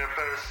billion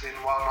repairs in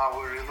 1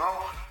 hour, you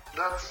know.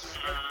 That's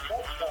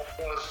what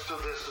does to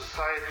the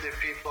society,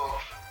 people,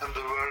 and the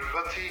world.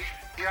 But he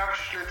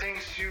actually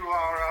thinks you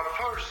are a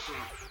person.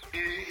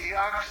 He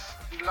acts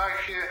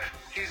like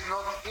he's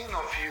not in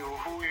of you,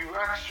 who you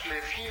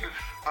actually feel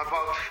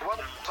about. What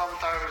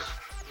sometimes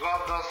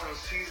God doesn't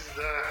see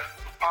the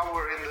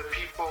power in the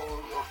people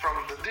from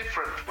the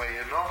different way,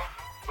 you know.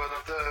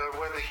 But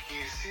when he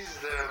sees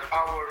the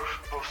power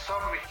of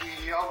some,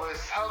 he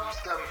always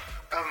helps them.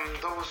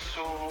 Those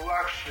who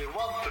actually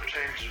want to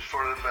change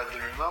for the better,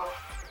 you know.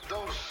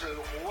 Those who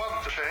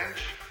want to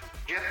change,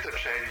 get the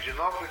change, you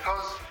know,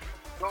 because...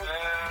 you're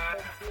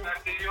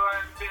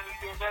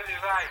very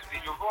right.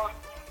 You want,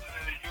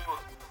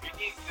 you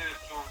need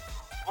to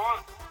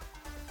want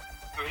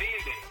to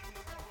really,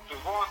 to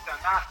want an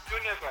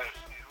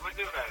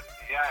universe,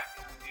 yeah,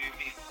 you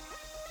need.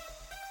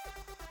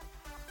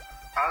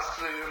 As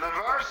the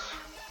universe,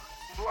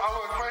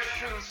 our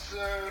questions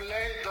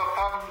laid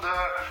upon the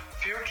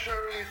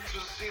future,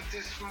 it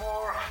is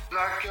more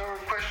like your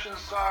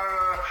questions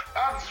are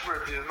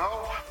answered, you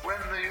know.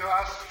 When you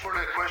ask for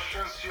the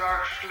questions, you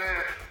actually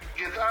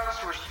get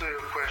answers to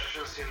your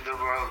questions in the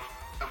world.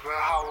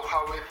 About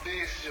how it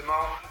is, you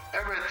know.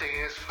 Everything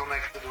is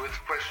connected with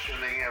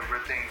questioning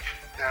everything.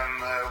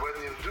 And when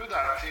you do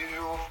that,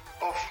 you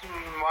often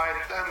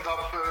might end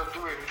up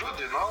doing good,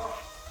 you know.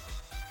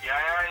 Yeah,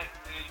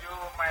 you,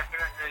 my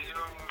friend,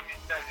 you're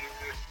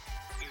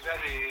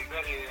very,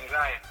 very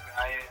right.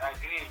 I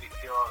agree with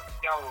your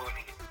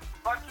theory.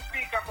 But to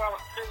speak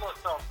about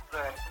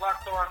philosophers,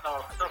 Platon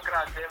or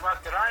Socrates, they was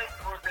right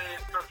or they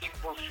talking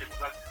bullshit?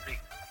 Let's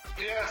speak.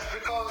 Yes,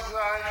 because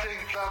I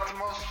think that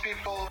most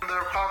people in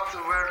their path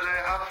where they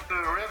have to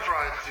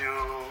rewrite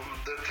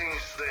the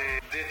things they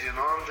did, you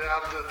know, they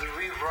have to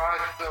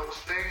rewrite those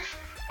things.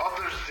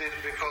 Others did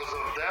because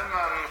of them,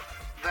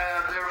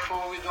 and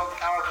therefore we don't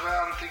have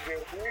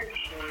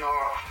anti-gravitation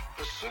or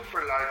the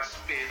super light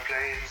speed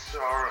planes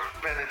or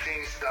many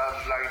things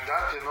like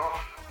that, you know,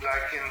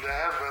 like in the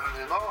heaven,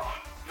 you know,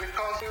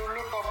 because you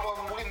look up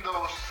on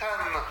Windows 10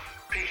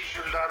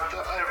 picture that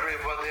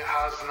everybody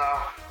has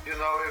now, you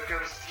know, you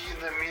can see in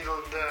the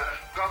middle the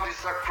God is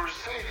a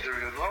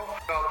crusader, you know,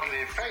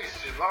 godly face,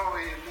 you know,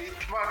 in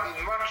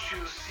much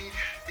you see,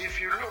 if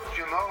you look,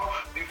 you know,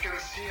 you can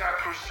see a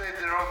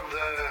crusader on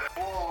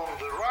the wall on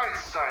the right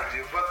side,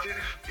 but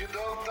you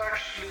don't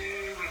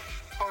actually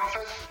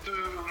confess to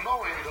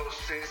knowing those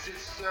things.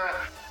 It's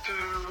to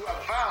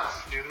advance,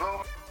 you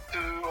know. To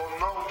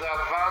know the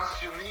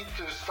advance, you need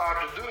to start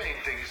doing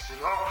things,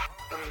 you know,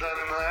 and then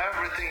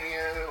everything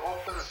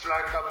opens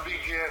like a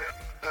big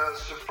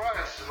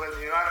surprise when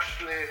you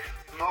actually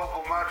know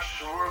how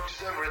much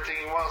works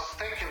everything was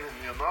taken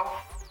in, you know.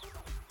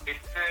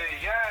 It's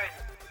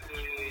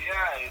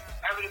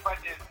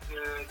everybody is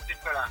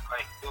different,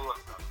 like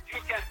philosophy. You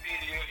can be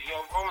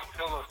your own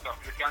philosopher.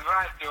 You can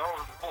write your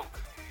own book,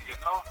 you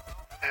know.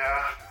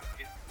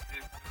 Yeah. It's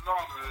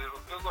long.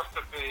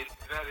 Philosophy is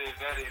very,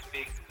 very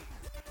big.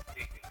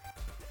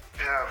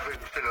 Yeah, big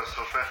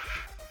philosophy.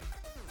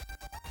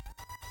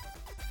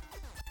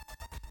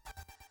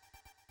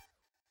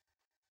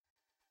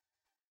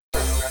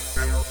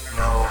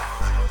 No,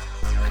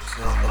 it's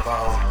not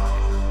about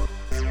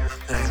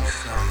things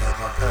and the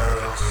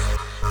materials.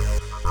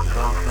 You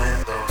don't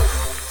need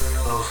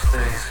those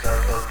things that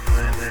don't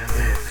really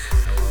need.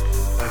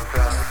 Like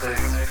plastic,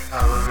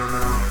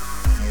 aluminum,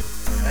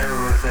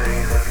 everything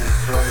that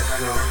destroys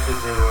your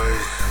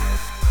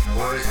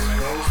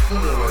to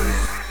the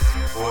waste.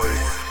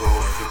 Waste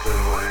goes to the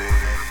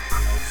waste.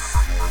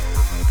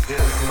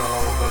 Didn't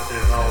know, but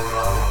you know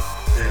now.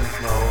 Didn't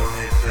know,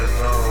 need to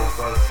know,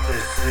 but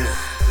this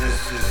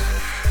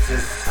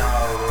is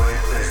how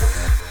it is.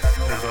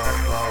 You don't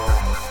know.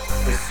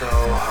 It's so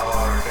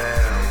hard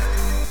and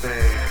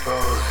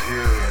because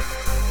you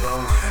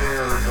don't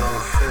feel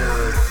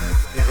it.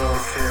 You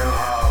don't feel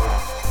how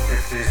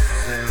it is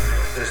in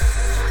this.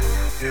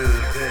 You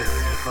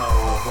didn't know,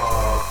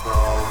 but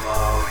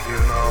now you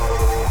know.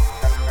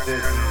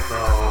 Didn't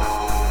know,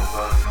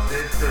 but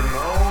didn't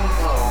know,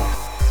 no.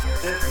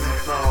 Didn't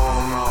know,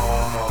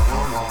 no.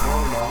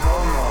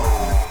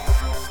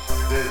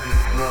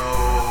 Didn't know,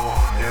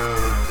 you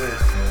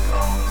didn't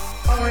know.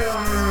 Oh, you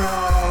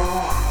know,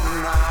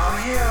 now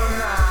you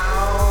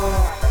know.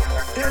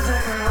 You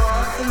didn't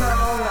want to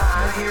know,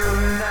 now you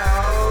know.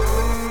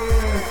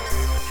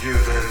 You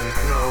didn't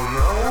know,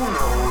 no.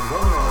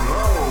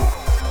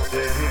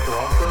 Didn't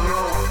want to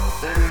know,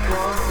 didn't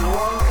want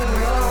to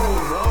know,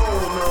 no.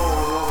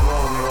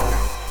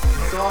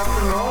 Don't want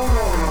to know,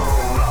 no.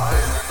 I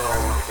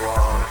don't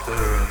want to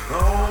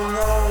know,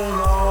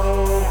 no.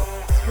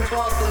 Don't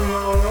want to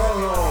know,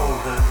 no.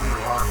 Didn't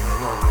want to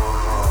know,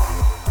 no.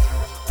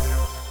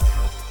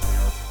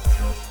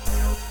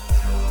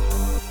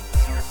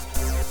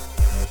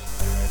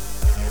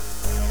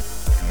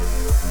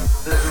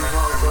 Didn't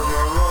want to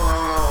know,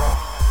 no.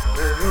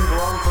 Didn't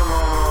want to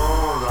know,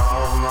 no.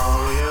 Now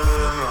you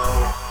know,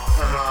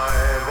 and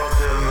but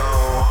you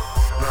know.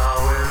 Now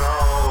we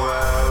know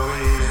where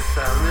we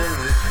stand in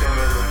this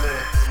community.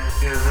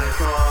 You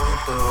didn't want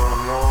to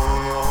know,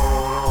 no.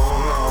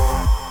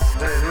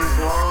 Didn't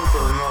want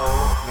to know,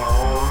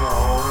 no.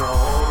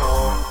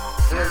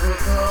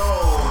 Didn't know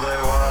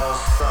there was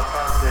a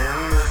path in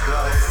this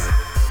life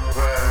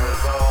where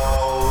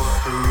those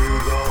who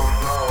don't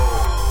know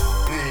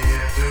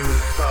need to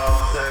stop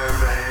their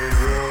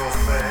behavior of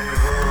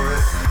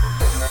favorites.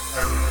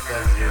 And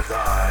then you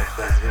die,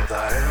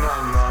 no.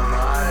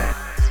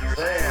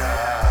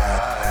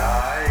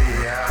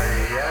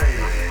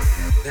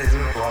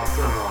 Didn't want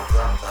to know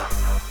that.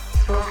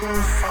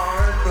 Looking for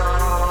it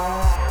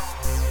now.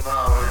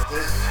 Now it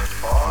is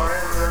far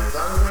in the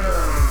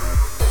dungeon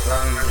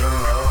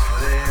of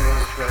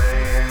demons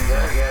playing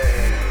the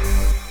game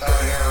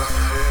against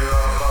few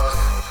of us.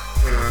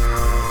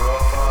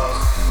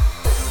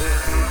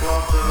 Didn't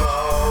want to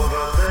know,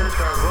 but they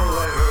travel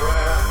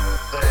everywhere.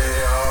 They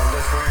are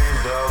the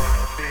freedom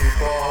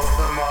people of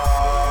the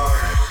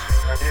Mars.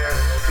 Yes,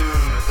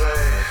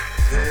 today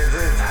did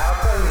it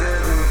happen,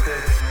 didn't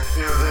it?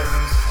 You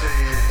didn't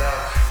see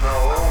that, no.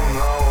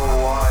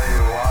 Why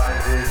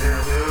did you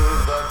do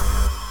that?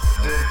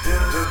 Did you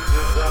do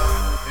that?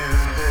 You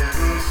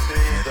didn't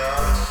see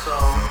that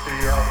some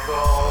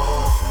people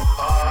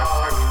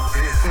are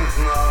decent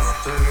enough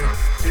to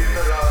keep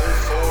their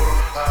eyes for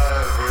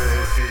every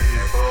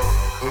people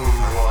who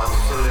wants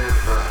to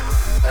live,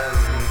 and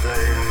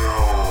they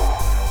know.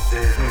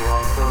 Didn't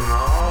want to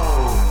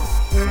know.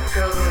 You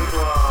couldn't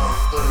want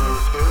to,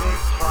 couldn't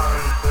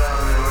find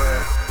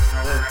anywhere.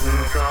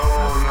 Didn't know,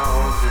 no.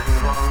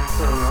 Didn't want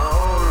to know,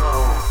 no.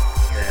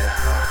 Yeah,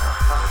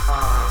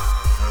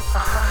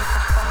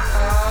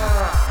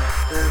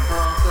 didn't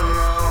want to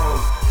know.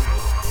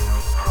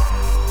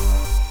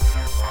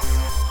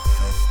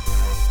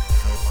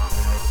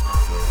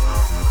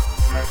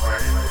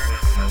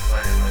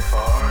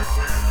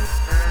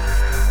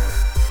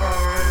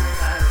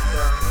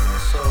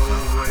 So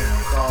we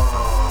call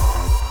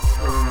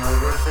from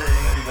everything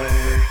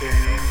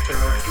making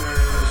church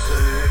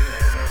music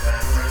and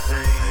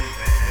everything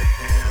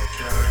making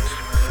church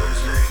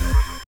music.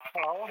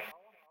 Hello?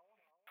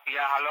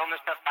 Yeah, hello,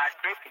 Mr.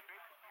 Patrick.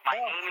 My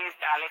name is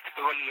Alex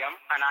William,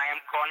 and I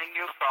am calling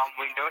you from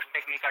Windows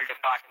Technical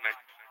Department.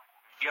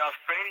 Your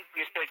friend,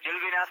 Mr.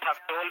 Zilva, have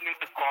told me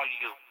to call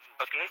you.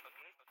 Okay?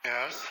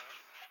 Yes?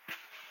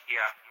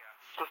 Yeah.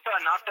 So, sir,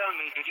 now tell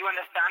me, did you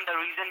understand the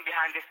reason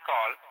behind this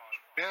call?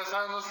 Yes,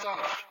 I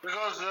understand.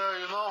 Because, Yeah.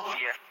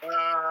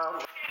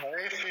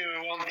 if you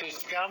want to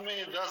scam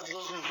me, that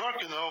doesn't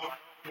work,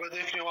 But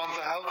if you want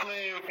to help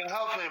me, you can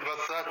help me, but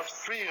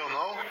that's free,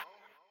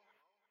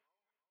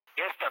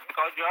 Yes, sir,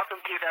 because your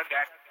computer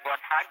got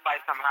hacked by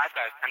some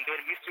hackers, and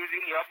they're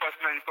misusing your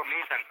personal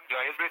information,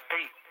 your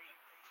everything.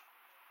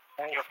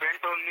 Your friend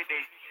told me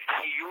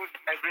he used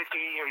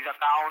everything, his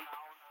account,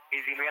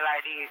 his email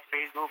ID, his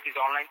Facebook, his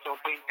online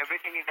shopping,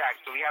 everything is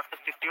hacked. So we have to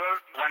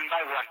secure one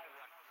by one.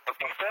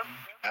 Okay, sir?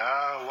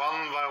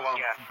 One by one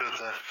Yeah.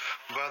 computer.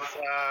 But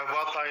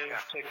what I'm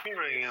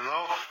securing,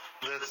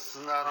 that's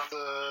not,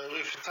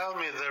 if you tell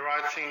me the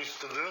right things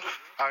to do,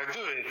 I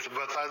do it.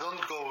 But I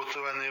don't go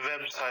to any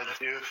website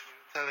you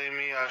telling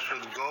me I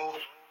should go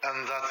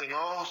and that,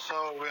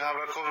 so we have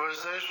a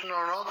conversation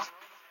or not?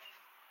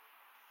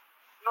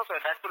 No, sir,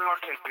 that will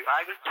not help you.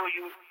 I will show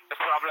you the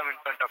problem in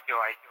front of your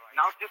eyes.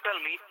 Now you tell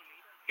me,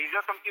 is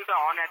your computer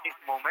on at this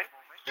moment?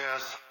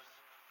 Yes.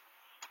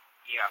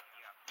 Yeah.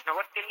 Now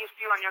what can you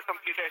see on your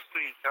computer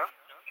screen, sir?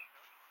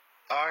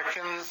 I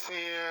can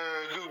see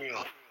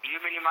Google. You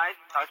minimize?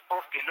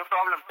 Okay, no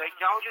problem, sir.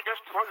 Now you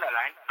just hold the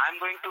line. I'm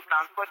going to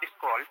transfer this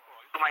call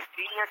to my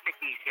senior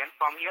technician.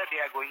 From here,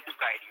 they are going to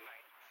guide you.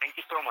 Thank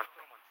you so much,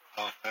 sir.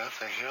 Okay,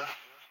 thank you.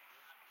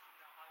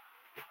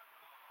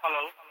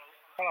 Hello.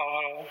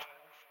 Hello.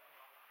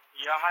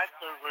 Yeah, hi,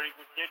 sir. Very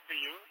good day to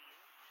you.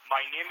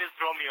 My name is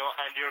Romeo,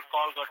 and your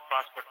call got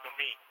transferred to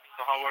me.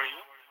 So how are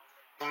you?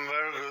 I'm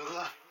very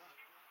good.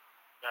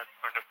 That's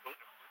wonderful.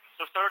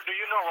 So, sir, do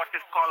you know what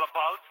this call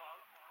about?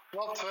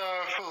 Not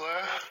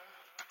fully.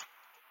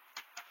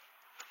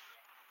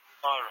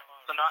 Alright.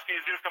 So now,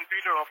 is your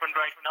computer open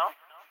right now?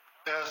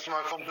 Yes,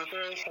 my computer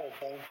is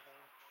open.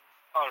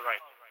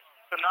 Alright.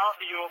 So now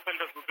you open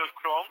the Google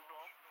Chrome.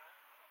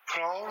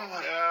 Chrome,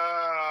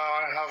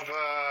 I have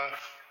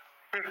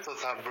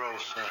CryptoTab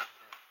browser.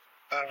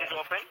 Is it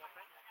open?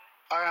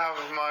 I have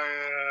my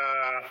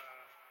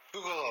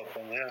Google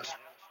open, yes.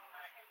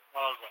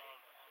 Alright.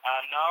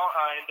 And now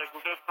in the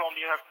Google Chrome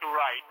you have to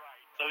write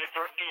the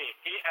letter A.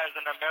 A as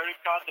in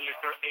America, the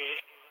letter A.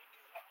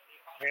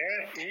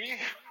 E?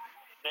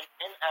 Then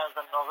N as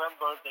in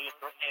November, the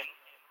letter N.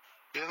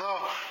 You know,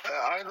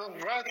 I don't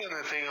write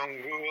anything on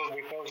Google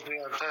because they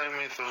are telling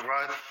me to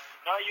write.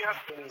 Now you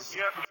have to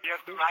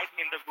write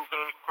in the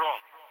Google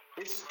Chrome.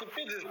 It's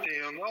stupidity,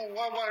 you know.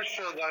 Why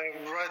should I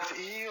write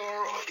E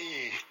or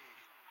E?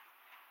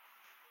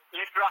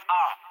 Letter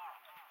A.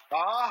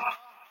 Ah?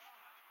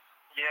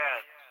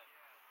 Yes.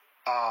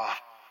 Ah.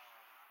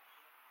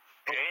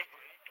 Okay.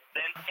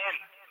 Then N.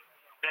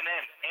 Then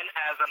N. N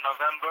as in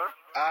November.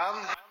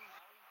 And?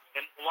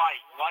 Then Y.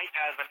 Y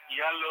as in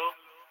yellow.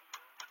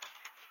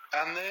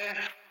 And E?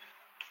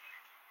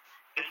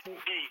 Then D.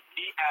 D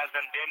as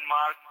in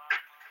Denmark.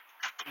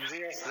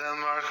 Yes,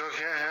 Denmark,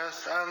 okay,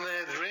 yes. And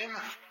the dream?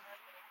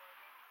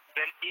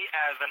 Then E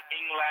as in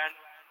England.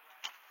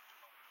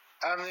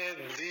 And the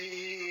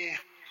D-E...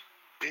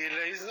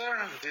 laser?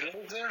 The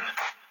laser?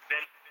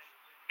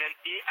 Then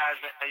E as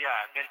in,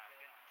 then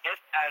S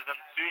as in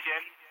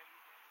Sweden.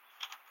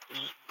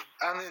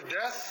 And the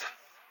death?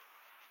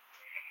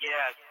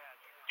 Yes.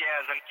 K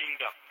as in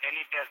kingdom.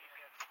 Any desk.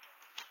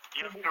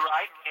 You have to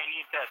write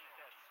any desk.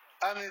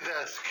 And the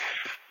desk.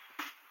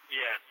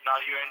 Yes. Now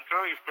you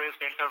enter, you press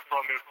enter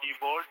from your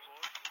keyboard.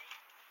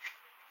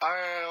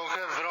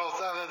 Okay,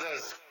 wrote and the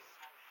desk.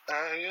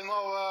 You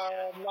know,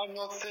 I'm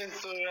not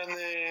into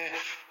any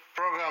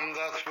program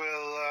that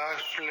will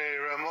actually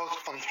remote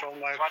control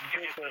my What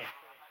can you computer.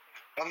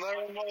 And the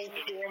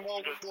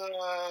remote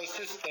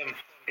system,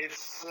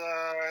 it's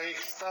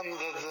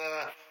extended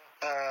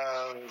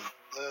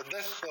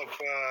desktop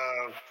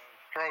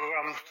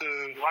program to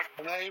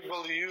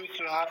enable you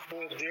to have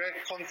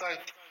direct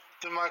contact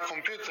to my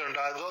computer, and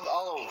I don't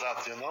allow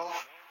that, you know.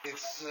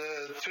 It's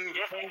too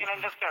Yes, I crazy. can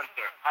understand,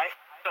 sir.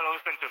 Sir,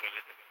 listen to me,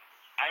 listen.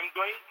 I'm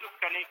going to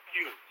connect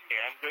you. Okay,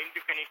 I'm going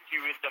to connect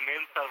you with the main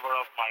server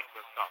of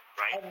Microsoft,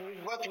 right?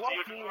 But what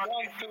do you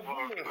want to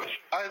do?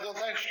 I don't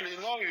actually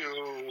know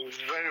you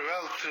very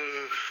well to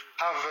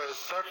have a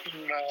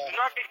certain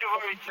Not into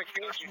worry.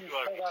 application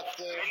for that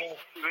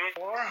Wait.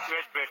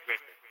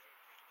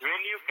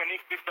 When you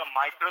connect with the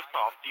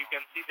Microsoft, you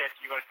can see that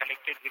you are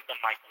connected with the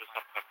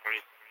Microsoft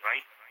corporation,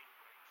 right?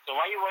 So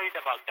why are you worried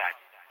about that?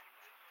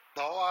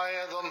 No,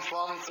 I don't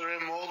want a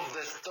remote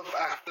desktop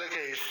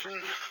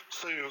application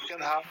so you can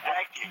have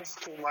access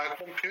to my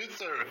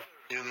computer,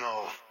 you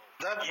know.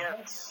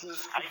 That's the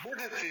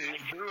stupidity you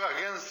do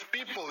against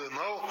people, you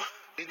know.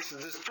 It's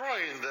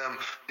destroying them.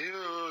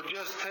 You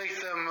just take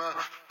them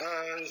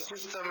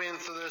system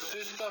into the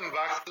system,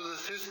 back to the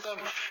system.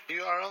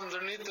 You are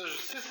underneath the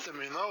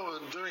system, you know,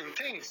 doing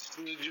things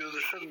you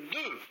shouldn't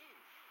do.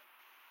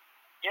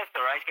 Yes,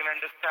 sir, I can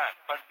understand.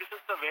 But this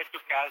is the way to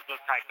catch those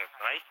hackers,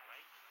 right?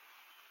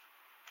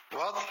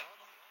 What?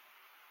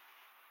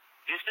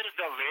 This is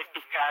the way to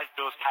catch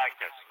those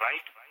hackers,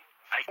 right?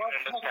 I can What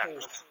understand.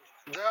 hackers?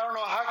 There are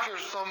no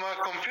hackers on my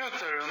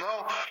computer, you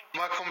know.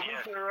 My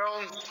computer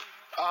runs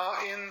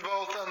in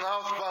both an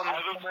outbound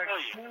I will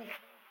connection,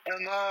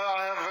 and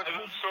I have a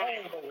good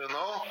phone, you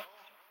know.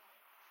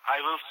 I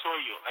will show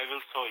you.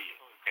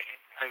 Okay?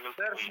 I will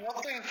show There's you.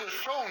 nothing to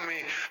show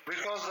me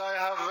because I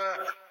have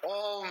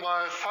all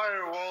my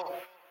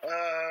firewall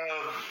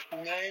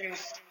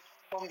names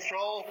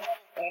control,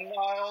 and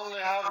I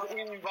only have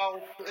inbound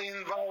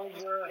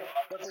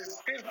that is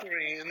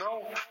filtering, you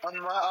know,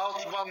 and my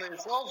outbound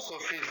is also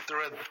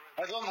filtered.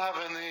 I don't have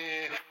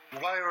any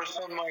virus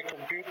on my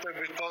computer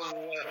because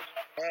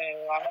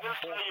I will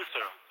show you,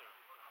 sir.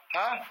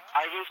 Huh?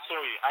 I will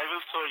show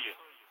you.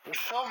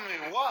 Show me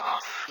what?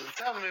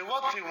 Tell me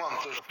what you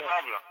want to show.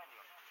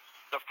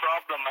 The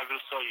problem I will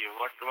show you.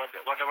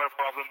 Whatever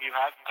problem you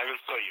have, I will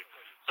show you.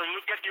 So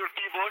look at your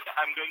keyboard.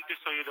 I'm going to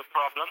show you the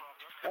problem.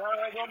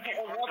 I don't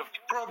know what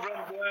problem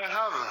do I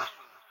have.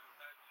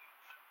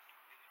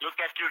 Look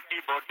at your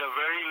keyboard, the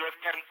very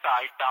left-hand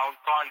side, down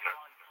corner.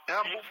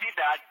 Yeah, You but see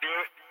that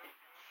there.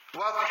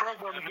 what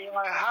problem do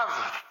I have?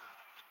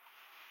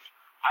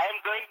 I am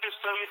going to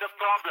show you the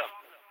problem.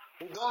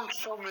 You don't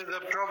show me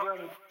the problem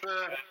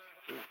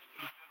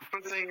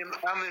putting in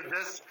any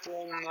desk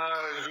on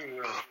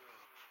Google.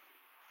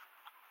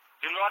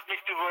 Do not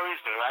need to worry,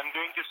 sir. I'm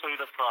going to show you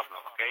the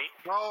problem, okay?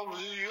 No,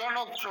 you're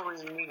not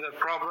showing me the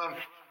problem.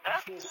 Huh?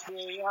 Just, I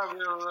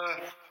will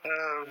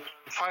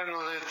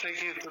finally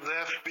take it to the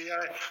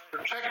FBI to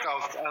check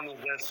out any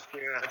desk.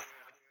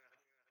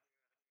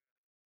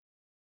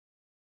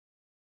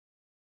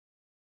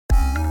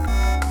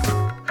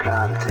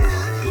 Plant is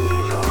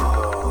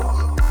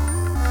evil.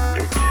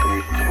 It's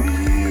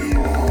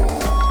evil.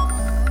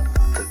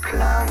 The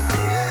plant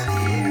is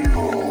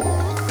evil.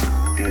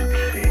 It's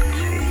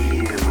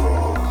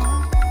evil.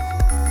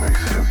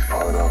 Makes you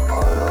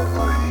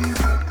paranoid.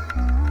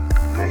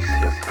 Makes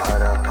you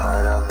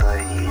paranoid.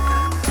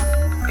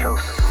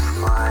 Close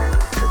mind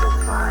to the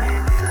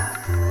mind.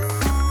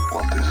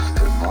 What is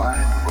the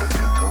mind when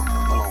you don't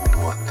know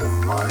what the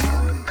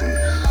mind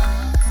is?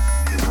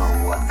 You know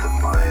what the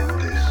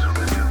mind is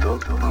when you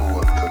don't know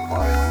what the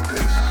mind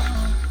is.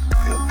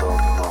 You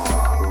don't know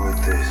who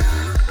it is.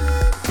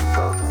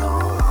 Don't know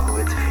who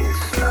it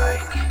feels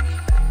like.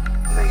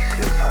 Makes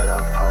you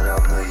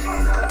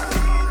paranoid.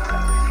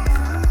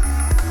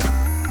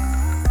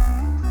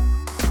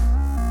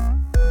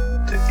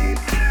 The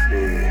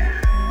itchy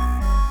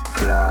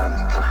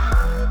plant.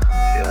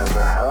 You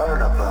ever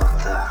heard about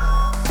the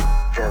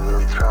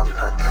devil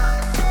trumpet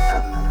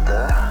and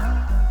the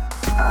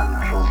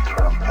angel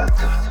trumpet?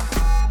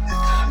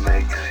 It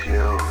makes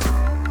you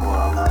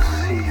wanna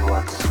see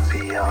what's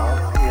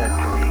beyond your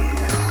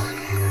dreams.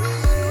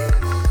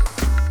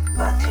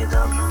 But you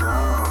don't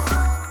know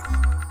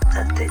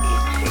that the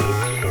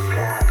itchy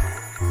plant,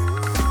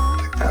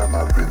 the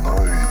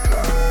cannabinoid,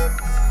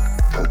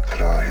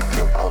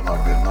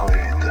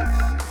 tetrahydrocannabinoid,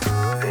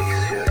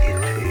 makes you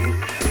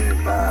itchy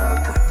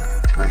bad.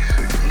 It makes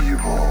you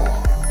evil,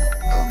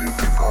 and you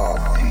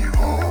become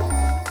evil.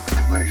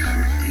 It makes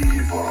you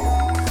evil,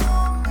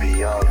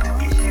 beyond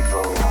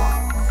evil.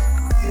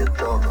 You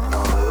don't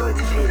know who it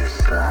feels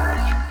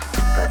like,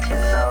 but you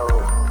know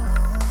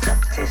that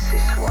this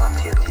is what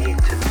you need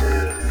to do.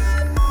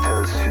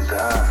 Tells you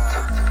that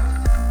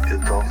you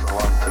don't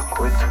want to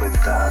quit with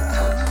that.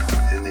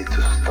 You need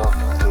to stop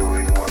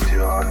doing what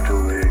you are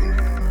doing,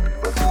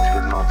 but it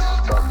will not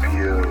stop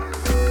you.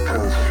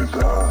 Tells you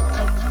that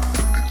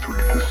it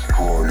will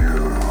destroy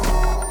you.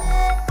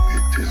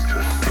 It is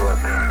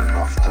destruction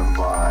of the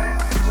mind.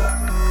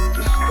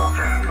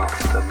 Destruction of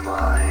the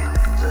mind.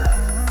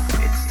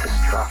 It's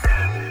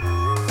destruction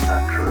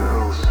that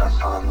rules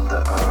upon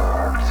the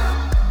earth.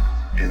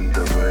 In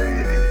the way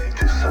it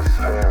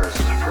disappears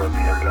from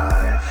your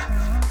life,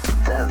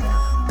 then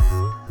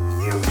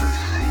you will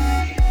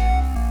see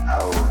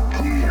how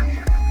deep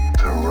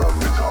the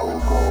rabbit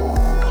hole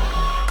goes.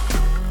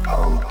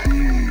 How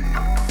deep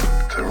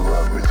the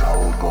rabbit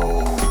hole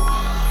goes.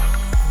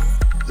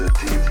 The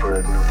deeper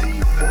and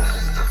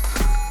deepest.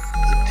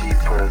 The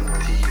deeper and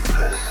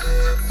deepest.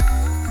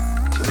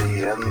 To the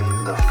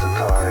end of the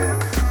time.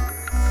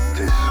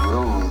 This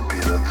will be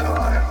the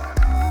time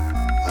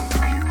when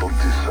people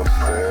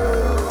disappear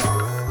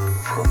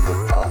from the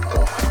path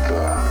of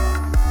the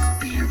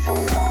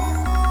evil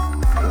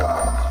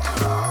plant.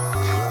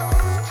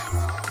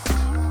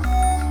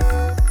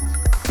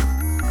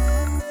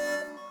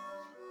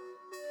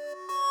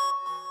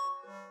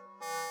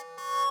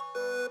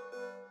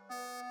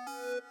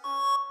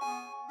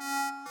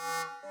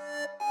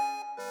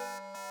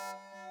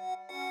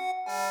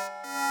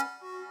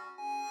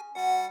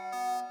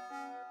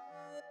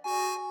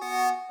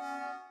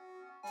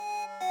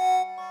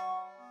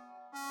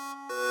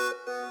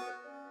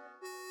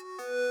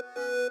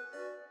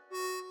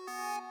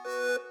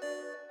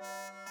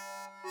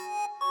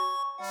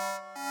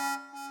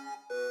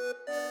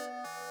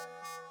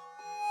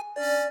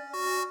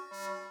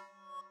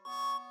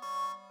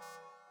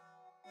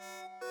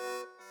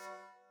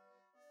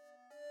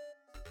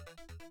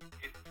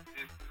 It's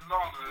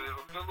long.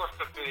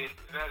 Philosophy is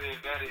very,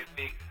 very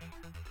big.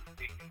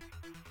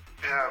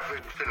 Yeah,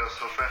 big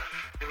philosopher.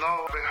 You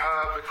know,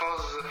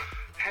 because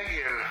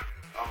Hegel,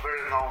 a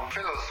very known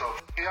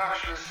philosopher, he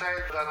actually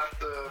said that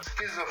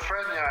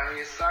schizophrenia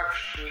is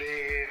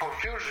actually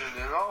confusion,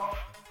 you know?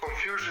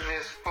 Confusion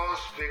is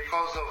caused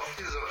because of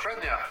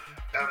schizophrenia,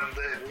 and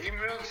the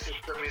immune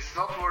system is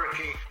not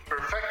working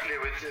perfectly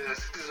with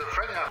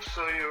schizophrenia,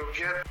 so you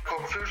get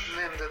confusion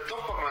in the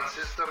dopamine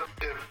system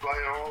by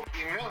your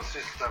immune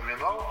system, you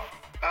know?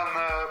 And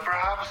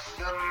perhaps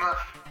then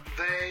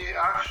they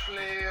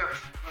actually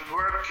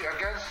work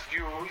against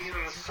you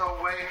in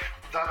some way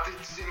that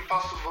it's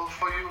impossible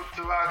for you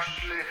to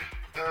actually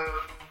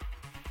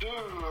do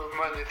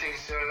many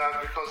things in your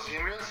life because the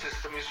immune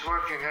system is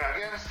working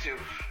against you,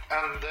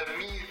 and the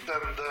meat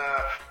and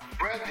the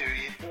bread you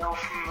eat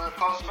often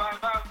cause... What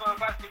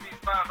do you mean,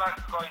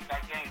 what's going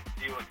against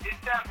you?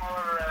 System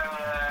or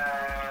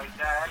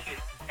the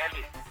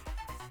elite?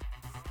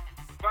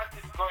 What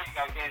is going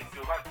against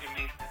you? What do you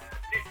mean?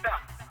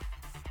 System?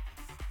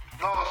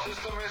 No,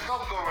 system is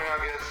not going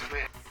against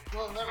me.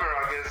 No, never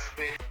against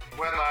me.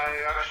 When I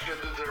actually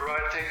do the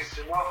right things,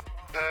 you know.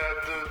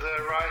 do the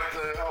right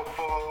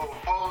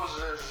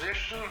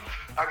opposition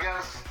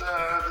against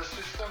the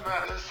system.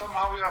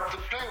 Somehow you have to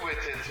play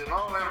with it, you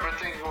know.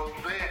 Everything will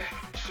be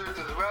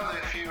suited well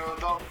if you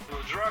don't do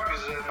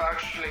drugs and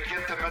actually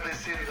get the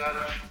medicine that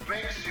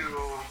makes you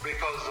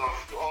because of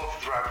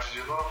drugs,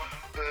 you know.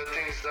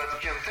 Things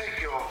that can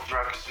take you off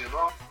drugs, you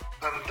know.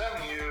 And then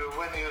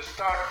when you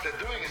start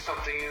doing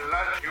something in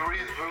life, you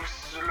read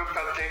books, you look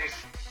at things,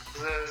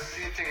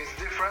 see things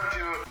different,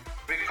 you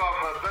become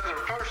a better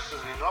person,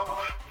 you know.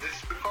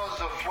 It's because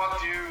of what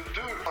you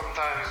do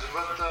sometimes,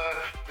 but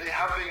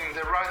having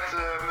the right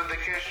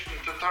medication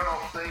to turn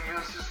off the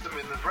immune system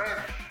in the brain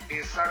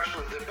is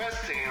actually the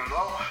best thing, you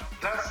know.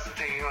 That's the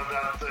thing, you know,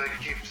 that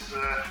keeps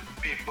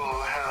people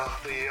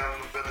healthy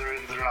and better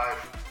in their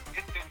life.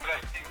 It's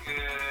interesting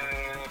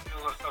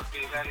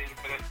philosophy, very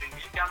interesting.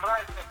 You can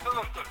write a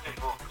philosophy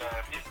book,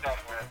 Mr.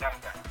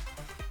 Doctor.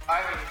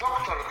 I'm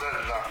Dr.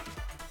 Delta.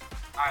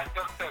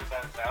 Dr.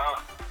 Delta. Oh,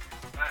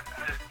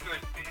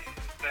 excuse me,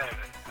 sir.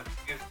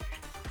 Excuse me.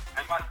 I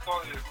must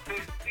call you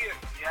Sir,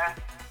 yeah?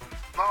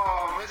 No,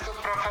 Mr.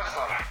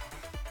 Professor.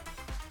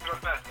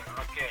 Professor,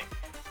 okay.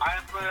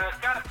 I'm a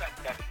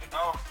carpenter, you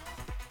know?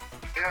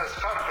 Yes,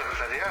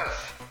 carpenter, yes.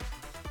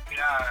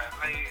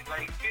 Yeah,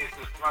 like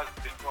Jesus was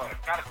before,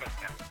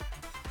 carpenter.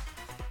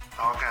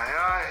 Okay,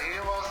 yeah, he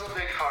was a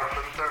big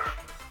carpenter.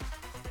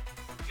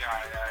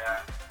 Yeah.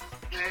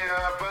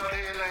 Yeah, but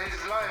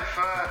his life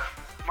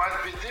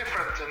might be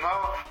different, you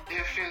know,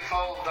 if he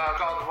thought that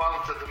God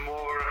wanted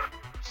more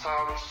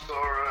sons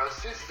or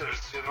sisters,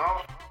 you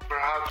know.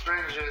 Perhaps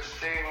strangest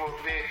thing would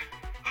be,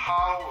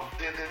 how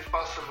did it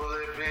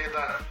possibly be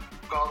that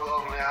God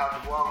only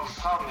had one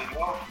son, you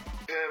know?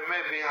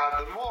 Maybe he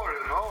had more,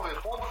 you know, we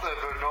don't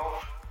ever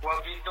know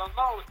what... We don't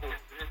know this,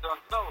 you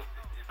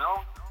know?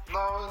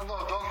 No,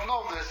 don't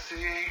know this.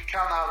 He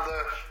can have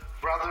the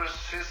brothers,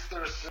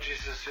 sisters,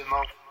 Jesus, you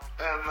know,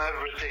 and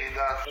everything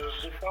that.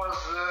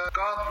 Because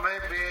God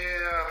maybe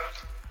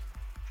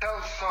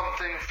tells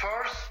something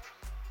first,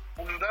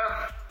 and then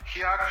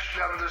he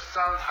actually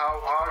understands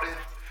how hard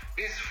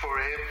it is for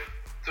him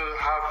to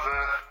have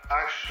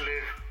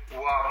actually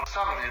one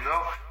son, you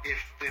know,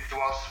 if it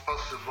was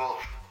possible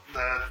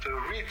to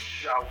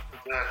reach out to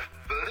the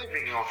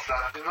believing of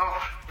that, you know.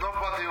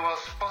 Nobody was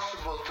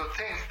possible to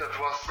think that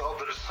was the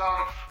other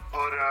son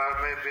or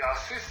maybe a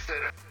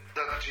sister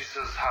that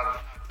Jesus had.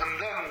 And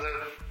then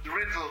the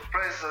riddle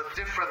plays a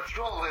different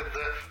role in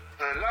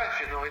the life,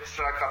 you know. It's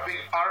like a big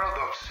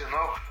paradox, you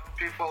know.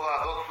 People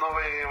are not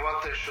knowing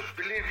what they should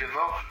believe, you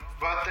know,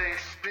 but they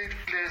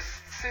strictly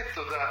sit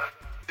to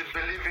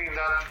believing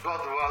that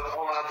God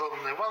had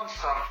only one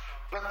son.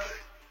 But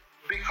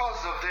because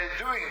of their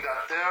doing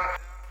that, they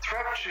are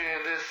stretching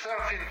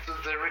themselves into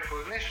the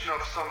recognition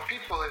of some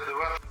people in the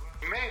world.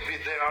 Maybe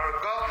they are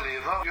godly,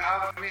 you know. You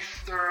have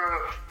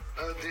Mr.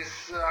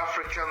 This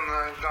African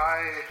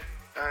guy.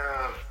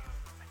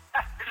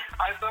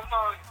 I don't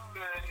know.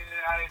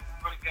 I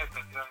forget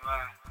it.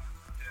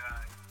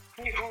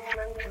 He who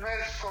played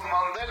Nelson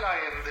Mandela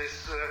in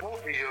this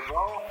movie, you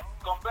know.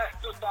 Compare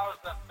 2000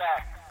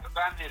 back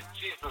when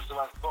Jesus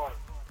was born.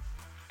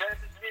 Then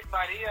Sweet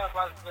Maria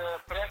was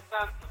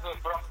pregnant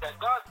from the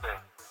God.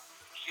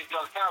 She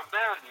don't have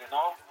man, you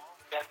know.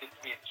 That it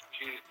means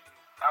she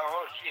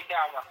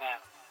have a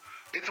man.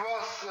 It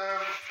was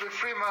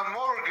Freeman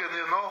Morgan,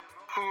 you know,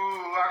 who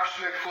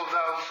actually could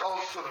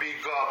also be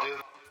God, you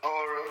know?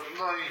 Or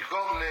no,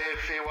 godly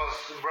if he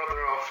was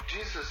brother of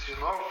Jesus, you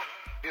know.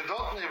 You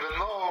don't even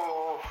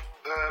know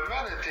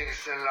many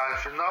things in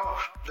life, you know.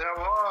 There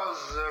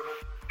was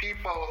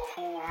people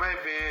who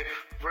maybe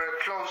were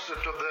closer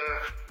to the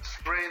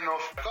strain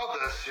of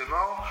goddess, you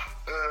know,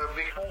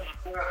 because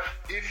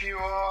if you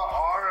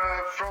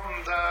are from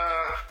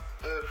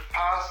the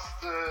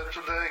past to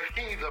the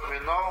kingdom,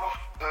 you know,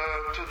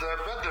 to the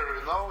better,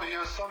 you know,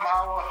 you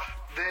somehow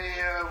they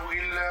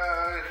will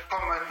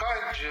come and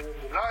guide you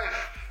in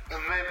life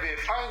and maybe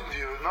find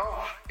you, you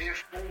know.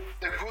 If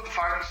the good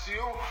finds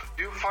you,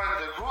 you find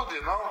the good,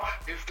 you know.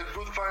 If the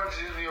good finds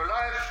you in your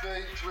life,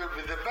 it will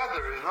be the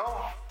better, you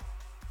know.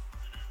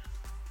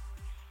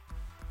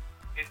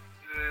 It's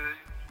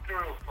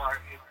true,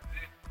 Mark.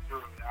 It's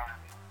true, yeah.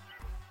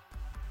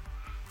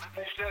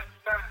 It's just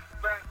spent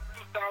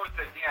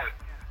 2,000 years.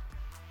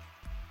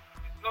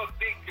 It's not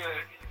big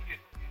in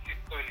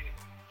history.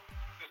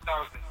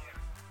 2,000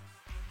 years.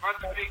 What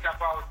do you think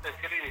about the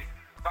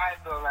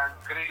Bible and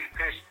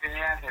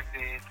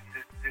Christianity?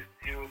 Did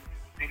you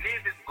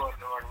believe in God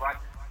or what?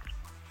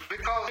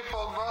 Because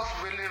people must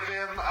believe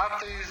in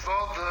atheist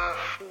God,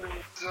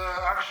 it's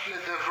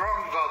actually the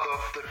wrong God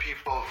of the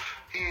people.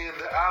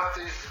 The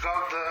atheist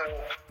God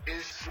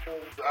is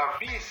a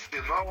beast,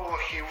 you know.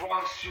 He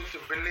wants you to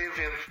believe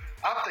in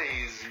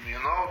atheism, you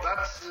know.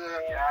 That's... Yeah.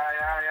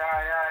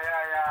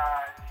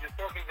 You're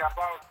talking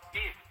about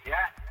beast,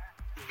 yeah?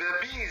 The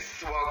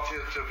beast wants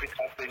you to be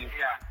atheist.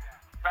 Yeah.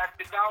 But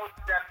without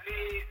the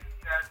beast,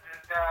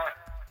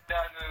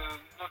 then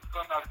not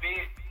gonna be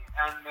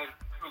and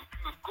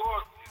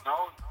good, you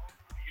know.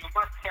 You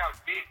must have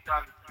beast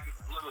and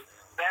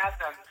bad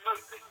and good,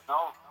 you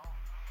know.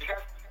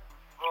 Because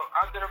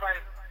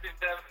otherwise it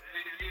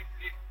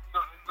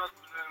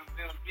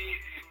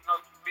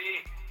not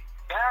be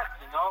bad,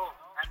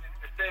 and at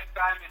the same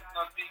time it's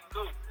not be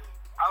good.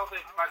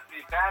 Always must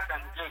be bad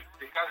and good,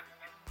 because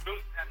it's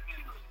good and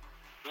evil.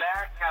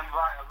 Black and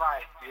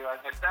white, you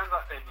understand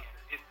what I mean?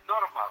 It's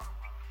normal.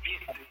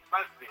 It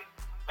must be.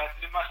 But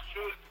we must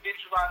choose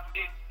which one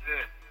is,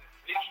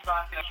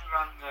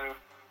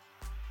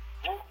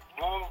 who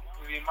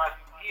we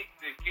must eat,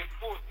 give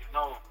food,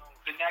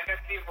 the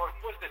negative or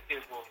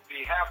positive wolf.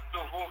 We have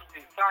two wolves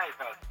inside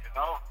us,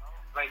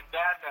 like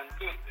bad and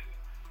good.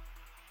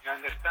 You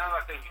understand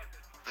what I mean?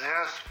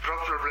 Yes,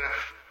 probably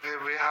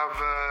we have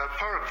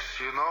perks,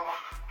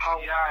 how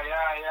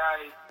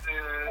Yeah, it's,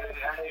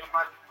 and you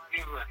must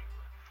give it.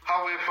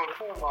 how we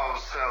perform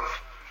ourselves.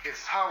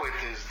 It's how it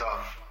is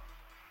done.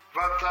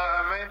 But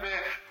maybe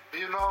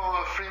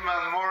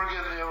Freeman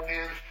Morgan,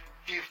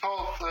 he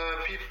told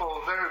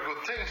people very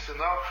good things.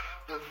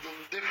 The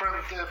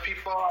different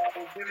people are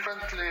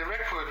differently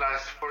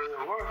recognized for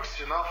their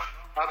works.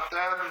 At the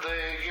end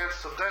they get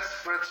so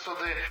desperate, so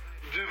they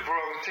do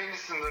wrong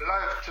things in their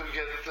life to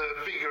get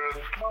bigger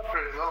and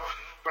smarter.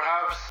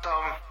 Perhaps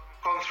some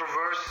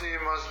controversy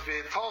must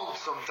be told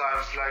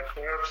sometimes, like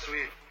perhaps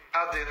we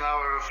had in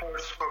our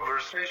first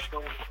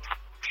conversation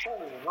show,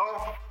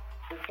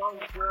 because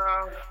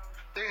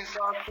things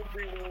have to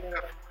be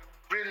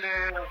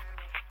really,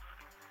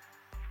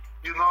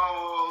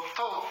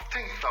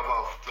 think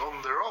about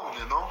on their own,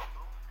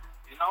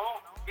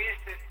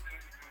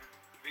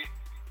 We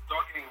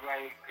talking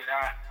like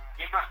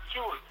we must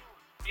choose.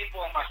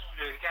 People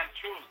can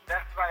choose.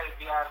 That's why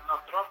we are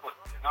not robots,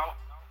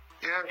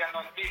 Yeah. We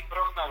cannot be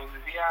programmed.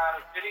 We are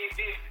free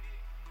will.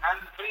 And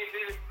free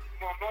will,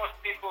 most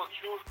people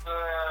choose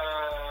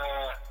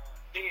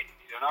this,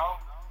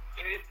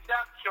 It's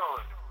that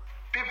choice.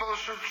 People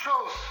should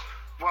choose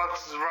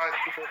what's right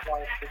for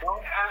their life,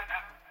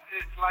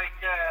 It's like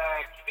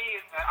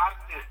Queen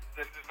artist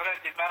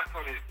Freddie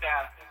Mercury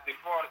said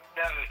before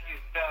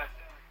he's dead.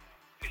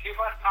 He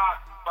was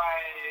asked by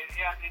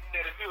an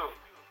interview,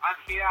 and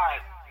he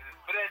asked,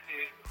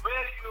 Freddie,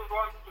 where you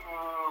want to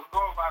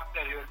go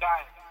after you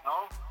die,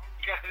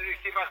 Because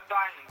he was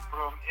dying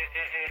from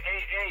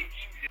age,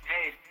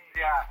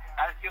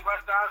 and he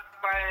was asked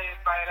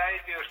by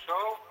radio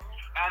show,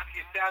 and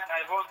he said,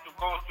 I want to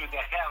go to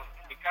the hell,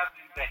 because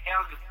in the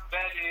hell it's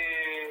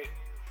very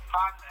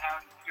fun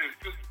and good,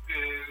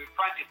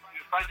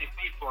 funny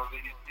people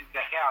in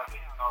the hell,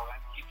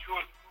 and he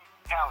chose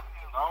hell,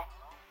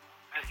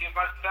 and he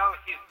must sell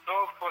his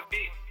soul for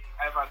this.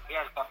 I was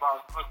heard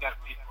about other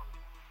people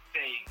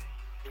saying,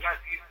 because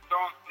his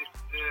song is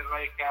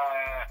like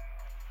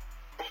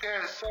Okay,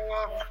 so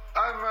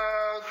I'm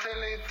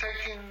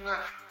taking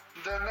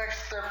the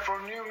next step for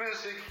new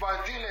music by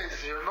delays,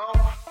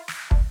 Love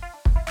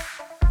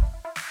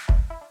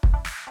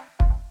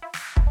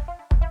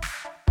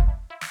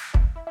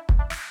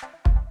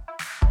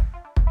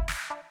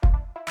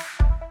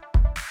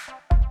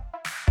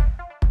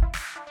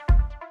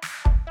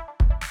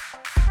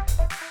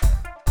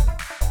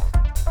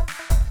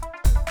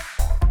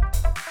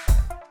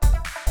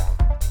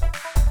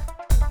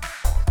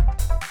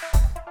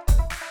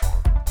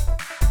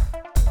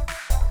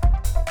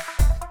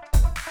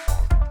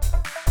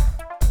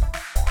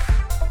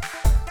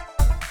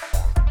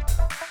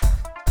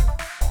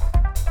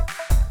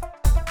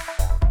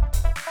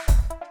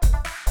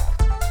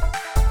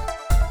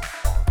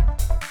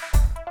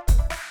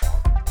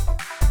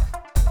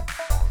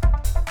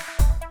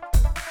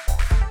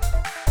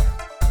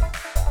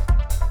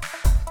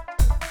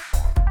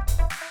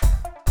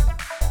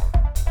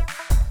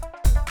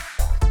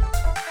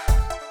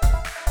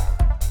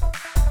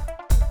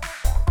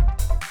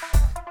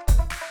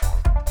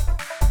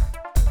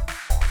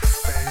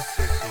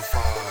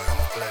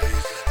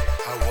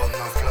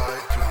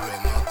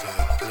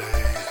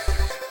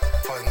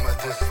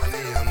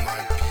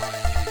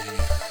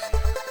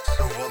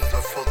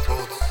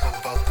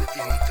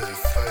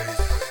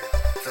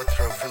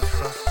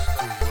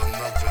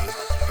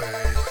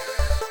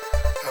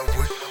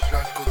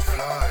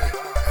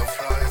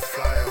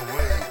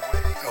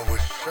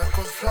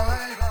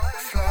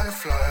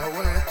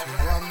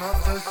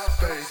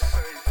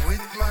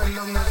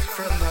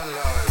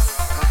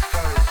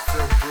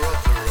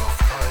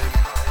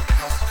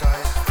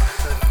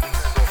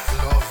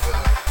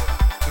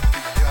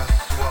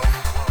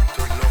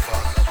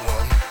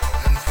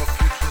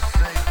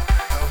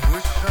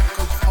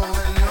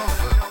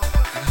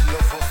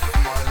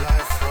of my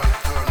life right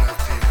turn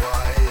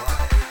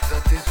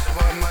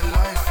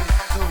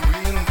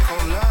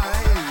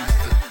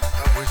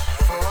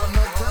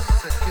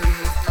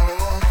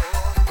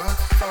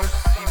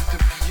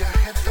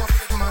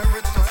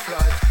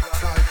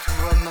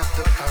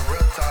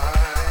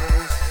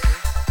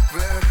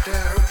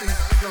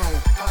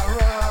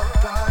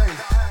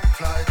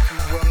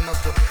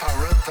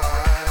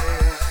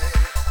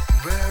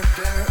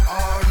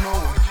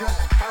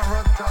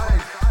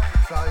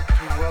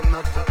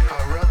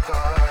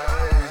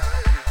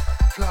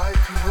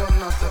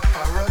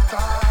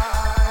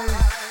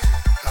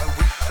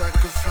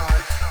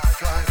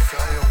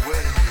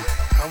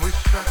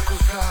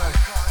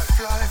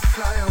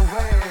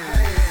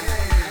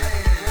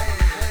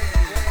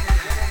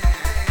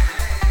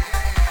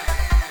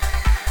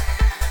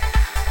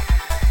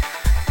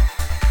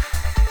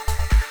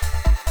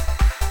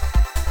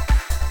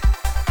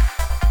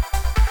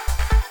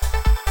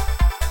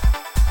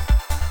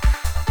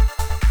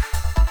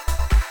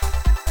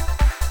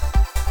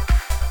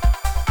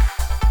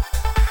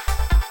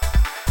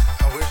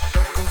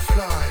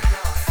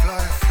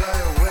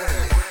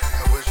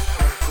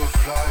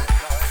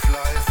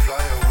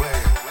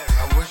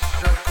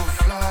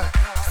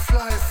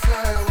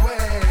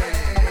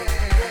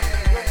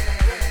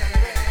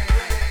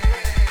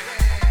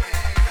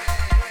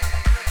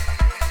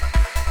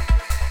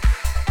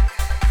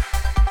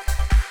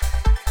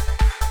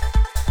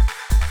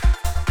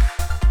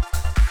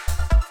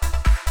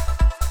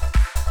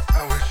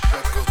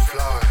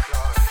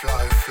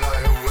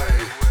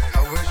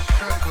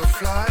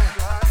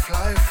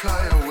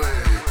fly away.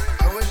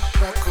 I wish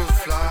I could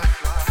fly,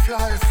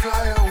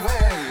 fly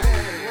away.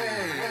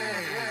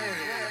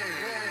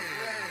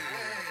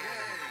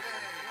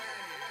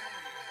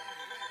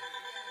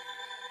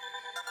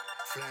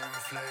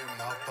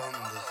 Flame up on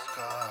the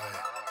sky.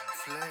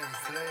 Flame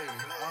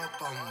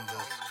up on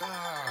the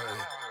sky.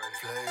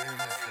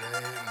 Flame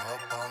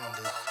up on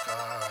the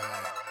sky.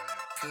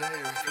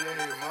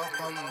 Flame up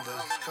on the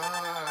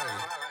sky.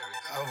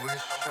 I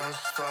wish I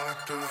start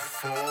to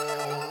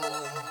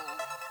fall.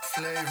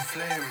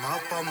 Flame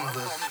up on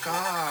the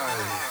sky.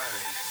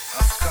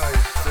 A sky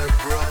is the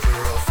brother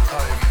of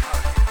time.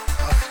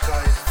 A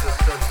sky is the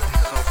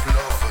sentence of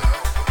love.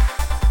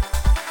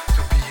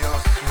 To be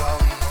us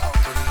one,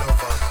 to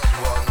love us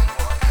one.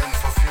 And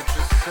for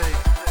future's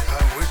sake,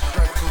 I wish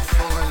I could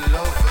fall in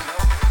love.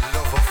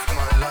 Love of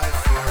my life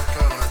for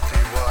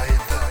eternity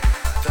wide.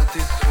 That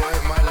is why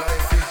my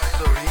life is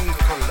so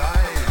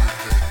incollide.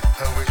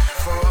 I wish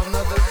for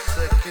another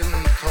second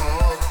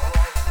thought,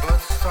 but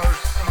stars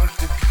seem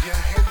to be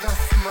ahead of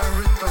my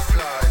rate of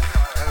light.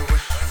 I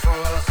wish for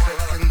a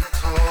second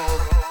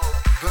thought,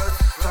 but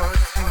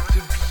stars seem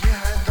to be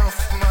ahead of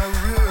my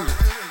route.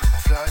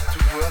 Fly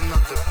to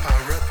another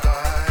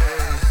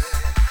paradise,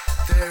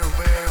 there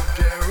where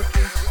there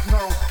is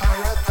no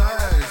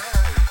paradise.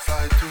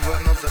 Fly to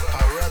another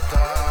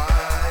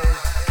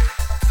paradise,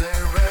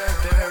 there where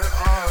there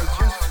are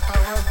just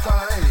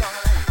paradise.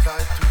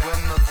 Fly to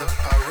another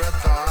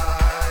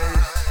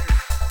paradise,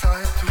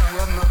 fly to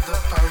another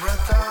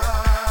paradise.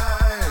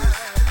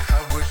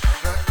 I wish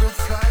I could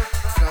fly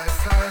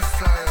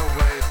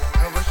away.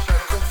 I wish I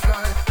could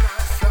fly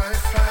away. I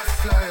wish I could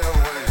fly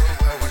away.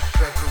 I wish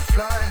I could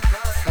fly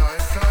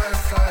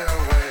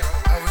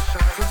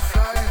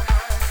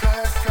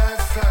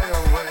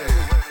away.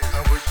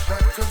 I wish I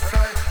could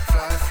fly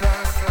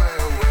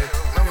away.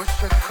 I wish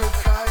I could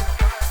fly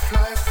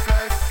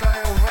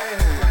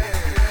away.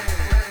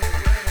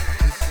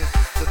 This is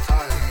the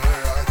time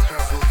where I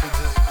travel to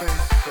the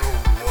space so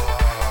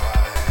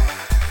wide.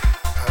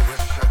 I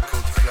wish I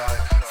could fly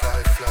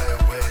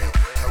away.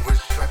 I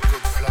wish I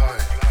could fly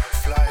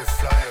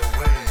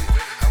away.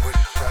 I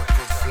wish I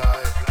could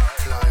fly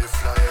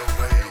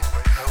away.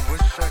 I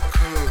wish I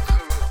could.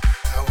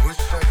 I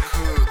wish I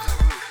could.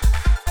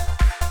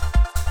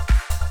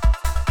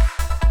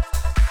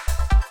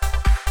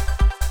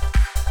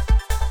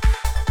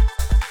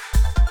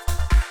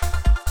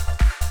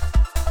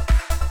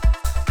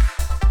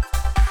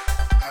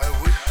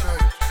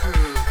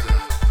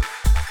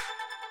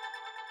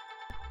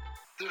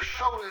 The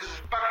show is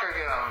back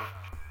again.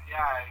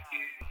 Yeah,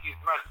 he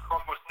was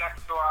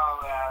homosexual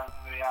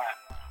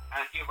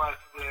and he was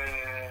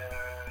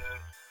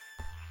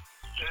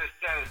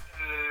says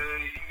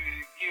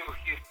give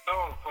his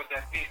soul for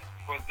this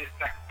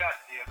success,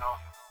 you know.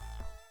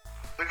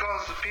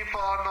 Because people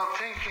are not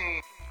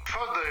thinking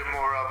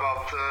furthermore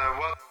about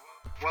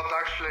what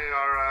actually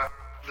are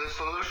the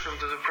solution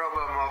to the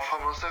problem of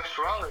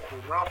homosexuality,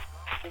 no?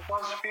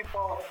 Because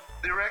people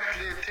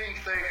directly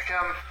think they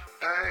can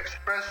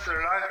express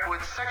their life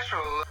with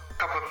sexual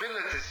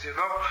capabilities, you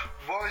know?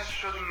 Boys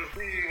shouldn't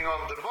be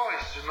on the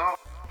boys, you know?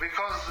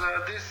 Because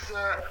these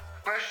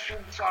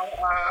questions are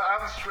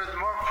answered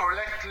more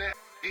correctly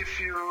if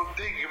you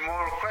dig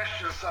more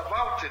questions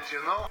about it,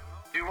 you know?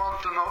 You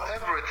want to know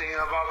everything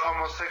about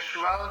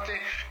homosexuality,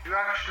 you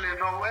actually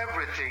know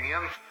everything,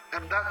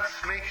 and that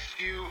makes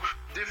you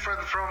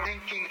different from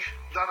thinking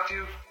that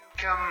you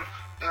can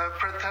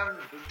pretend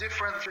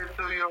differently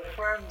to your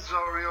friends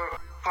or your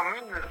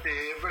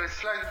community. But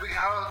it's like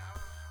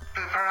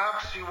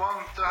perhaps you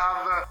want to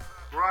have a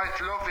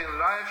right love in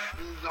life.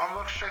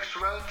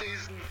 Homosexuality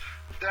isn't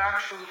the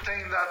actual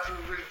thing that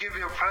will give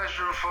you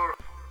pleasure for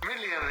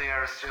million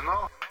years, you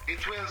know.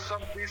 It will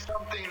be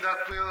something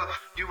that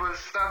you will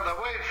stand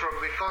away from,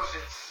 because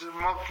it's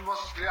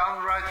mostly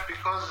unright,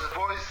 because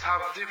boys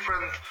have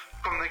different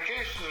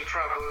communication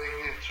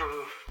traveling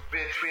through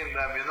between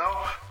them, you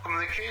know.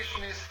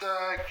 Communication is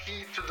the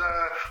key to the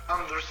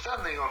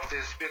understanding of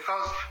this,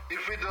 because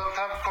if we don't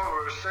have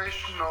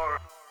conversation or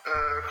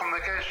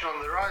communication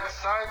on the right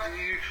side,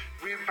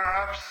 we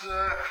perhaps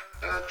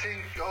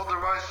think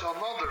otherwise on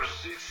others.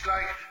 It's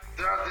like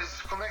they are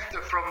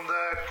disconnected from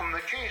the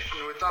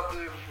communication with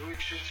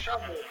each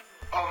other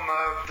on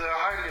the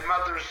highly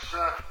matters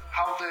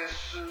how they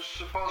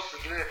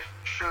supposedly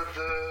should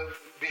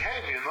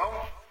behave, you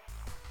know.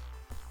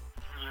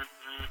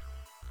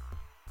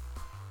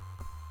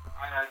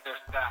 I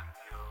understand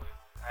you.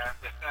 I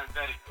understand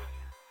very good.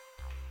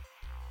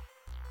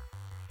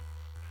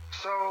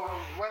 So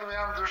when we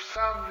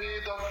understand,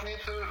 we don't need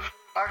to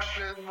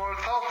actually more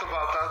thought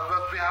about that,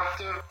 but we have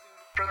to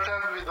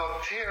pretend we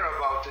don't hear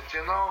about it,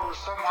 you know.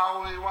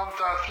 Somehow we want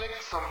to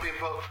afflict some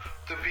people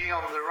to be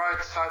on the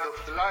right side of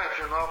the life,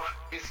 you know.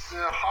 It's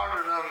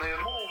harder than you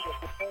know,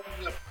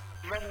 because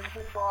many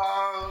people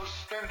are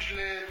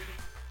strangely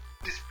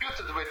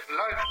disputed with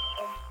life.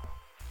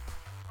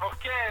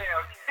 Okay.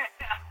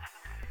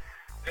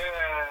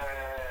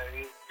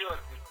 It's good,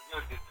 you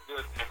know, it's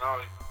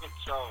a good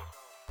show.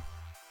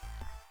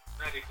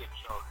 Very good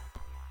show.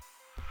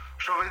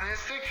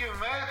 Chauvinistic you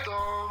meant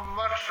or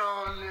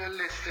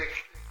machoistic?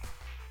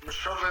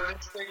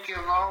 Chauvinistic, you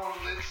know,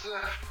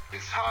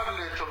 it's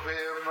hardly to be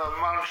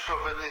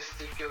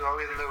chauvinistic, you know,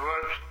 in the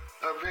world,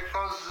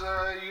 because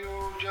you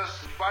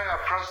just buy a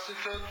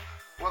prostitute.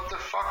 What the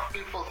fuck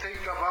people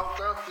think about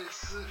that?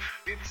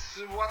 It's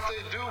what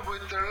they do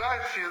with their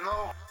life, you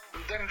know.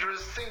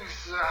 Dangerous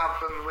things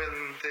happen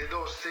when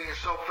those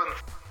things open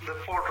the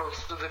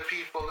portals to the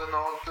people, you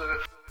know, to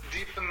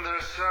deepen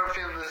themselves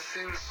in the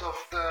sins of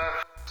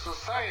the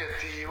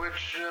society,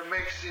 which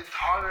makes it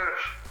harder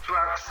to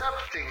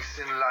accept things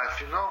in life,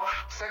 you know.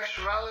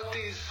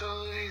 Sexuality is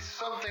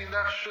something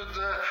that should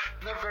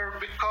never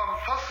become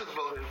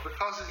possible,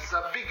 because it's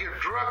a bigger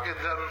drug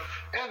than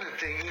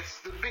anything. It's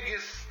the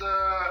biggest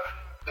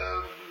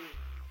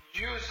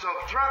use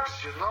of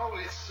drugs, you know.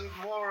 It's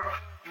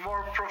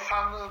more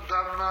profanity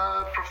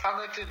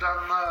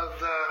than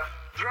the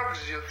drugs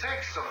you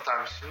take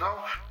sometimes, you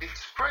know.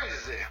 It's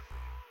crazy.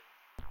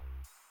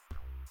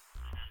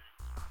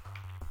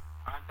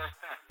 I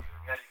understand you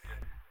very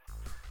good.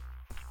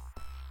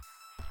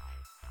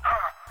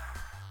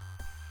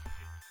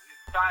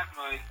 It's time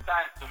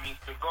to me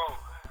to go.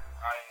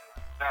 I'm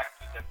back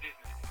to the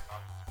business, you know.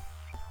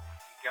 We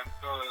can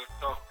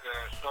talk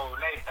show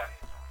later.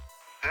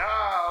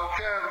 Yeah,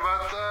 okay,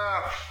 but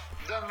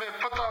then we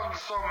put on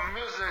some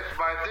music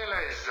by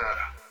DEA.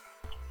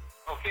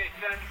 Okay,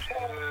 then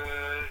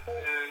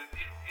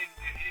in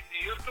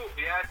YouTube,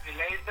 yeah, the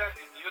laser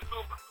in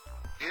YouTube.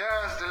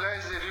 Yes, the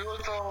laser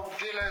YouTube,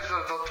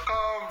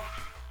 delaser.com.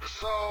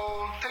 So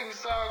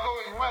things are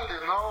going well,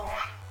 you know.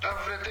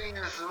 Everything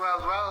is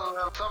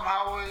well.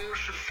 Somehow you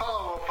should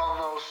follow up on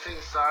those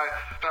things I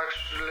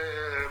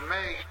actually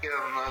make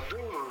and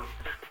do.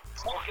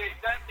 Okay,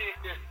 send me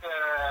this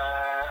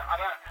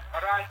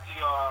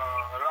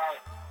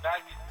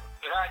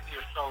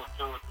radio show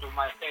to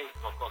my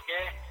Facebook,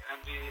 okay? And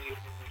the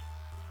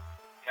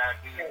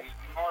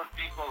more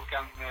people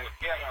can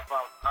hear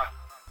about us.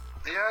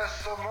 Yes,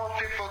 so more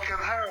people can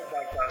hear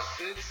about us.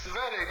 It's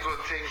very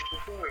good thing to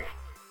do.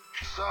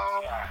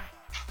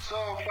 So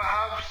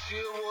perhaps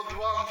you would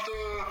want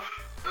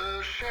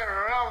to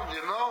share around,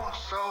 you know?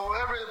 So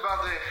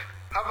everybody,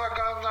 have a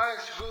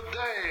nice, good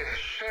day.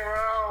 Share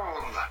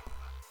around.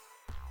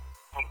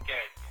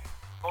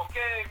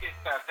 Okay,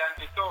 mister, then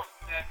we talk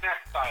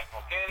next time,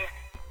 okay?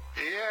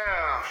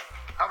 Yeah,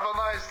 have a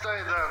nice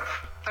day then.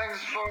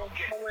 Thanks for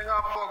coming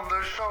up on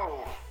the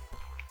show.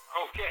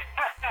 Okay,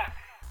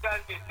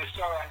 send me the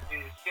show and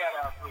we share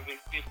out with the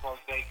people,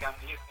 they can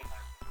listen.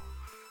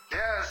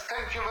 Yes,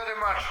 thank you very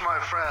much, my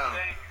friend.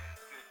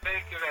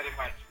 Thank you very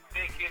much.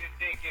 Take it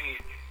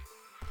easy.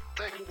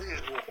 Take it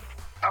easy.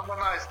 Have a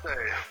nice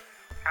day.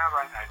 Have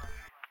a nice day.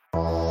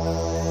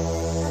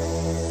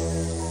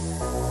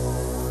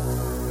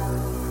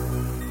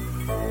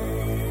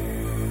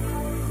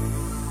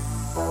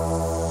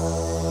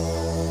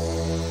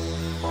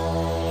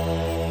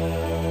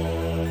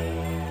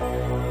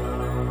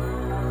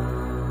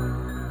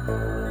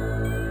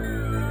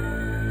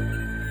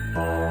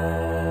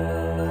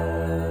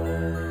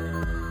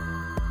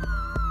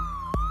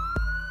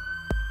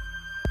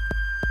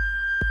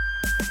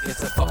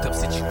 It's a fucked up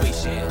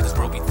situation, cause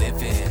bro be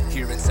living.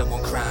 Hearing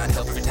someone crying,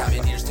 help every time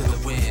it ears to the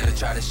wind. Gotta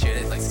try to shed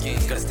it like skin,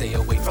 gotta stay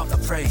away from the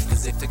prey.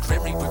 Cause if the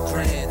grim reaper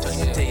grin,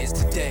 judgment day is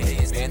today.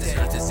 Man, this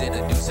earth is in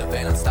a noose of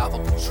an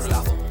unstoppable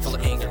truth. Full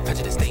of anger,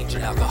 prejudice, danger,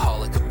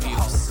 alcoholic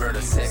abuse.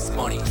 Murder, sex,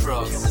 money,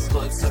 drugs, and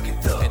blood-sucking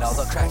thugs. And all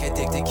the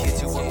crack-addicted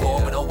kids who were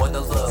born with no one to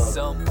love.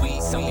 Some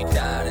weak, some be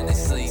dying in their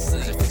sleep.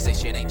 Their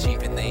fixation ain't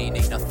cheap and they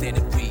ain't nothing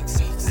in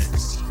weeks.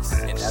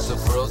 And as the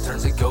world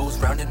turns, it goes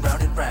round and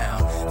round and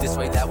round. This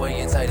way, that way,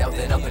 inside out,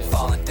 then up and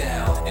falling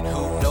down. And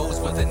who knows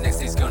what the next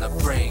day's gonna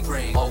bring.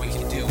 All we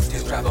can do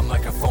is grab a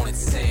microphone and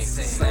sing.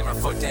 Slam our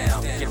foot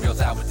down, get real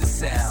loud with the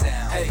sound.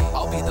 Hey,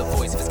 I'll be the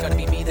voice, if it's gonna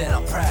be me, then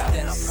I'm proud.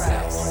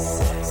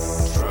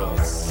 Sex,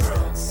 drugs,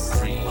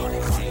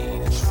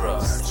 greed,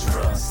 trust,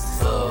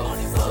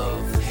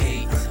 love,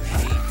 hate.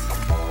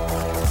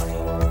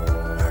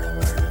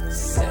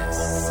 Sex,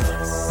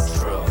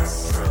 drugs,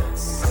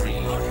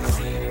 greed,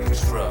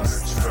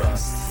 trust,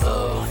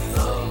 love,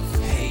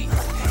 hate.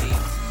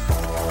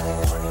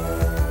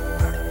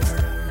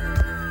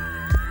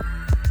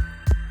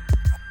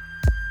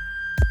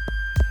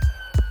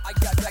 I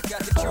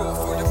got the cure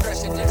for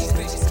depression, and these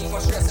bitches keep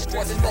on stressing.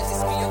 Wasn't let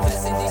this be a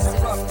lesson. These are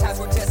rough times,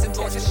 we're testing.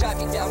 Lord, just shot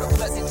me down a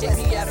blessing. Get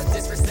me out of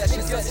this recession.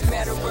 It doesn't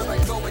matter where I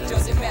go, it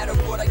doesn't matter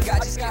what I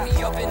got. Just get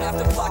me up and off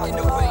the block and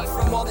away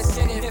from all the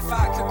sinning. If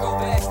I could go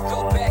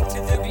back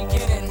to the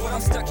beginning. But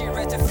I'm stuck here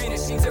at the finish.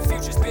 Seems our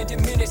future's been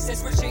diminished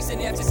since we're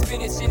chasing after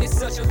spinach. And it's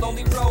such a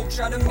lonely road,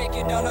 trying to make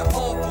it on our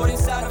own. But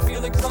inside I'm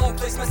feeling grown,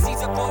 place my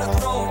seats up on a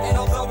throne. And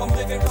although I'm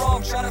living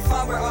wrong, trying to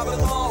find where I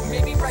belong.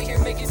 Maybe right here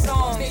making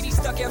songs, maybe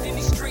stuck out in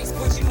these streets.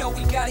 But you know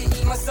we gotta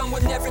eat. My son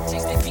would never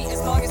taste defeat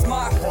as long as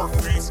my heart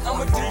beats.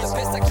 I'ma do the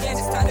best I can,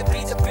 it's time to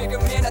be the bigger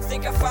man. I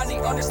think I finally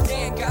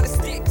understand, gotta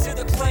stick to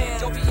the plan.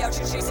 Don't be out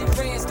here chasing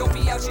brands, don't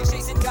be out here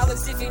chasing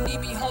dollars. If you need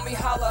me, homie,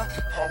 holla.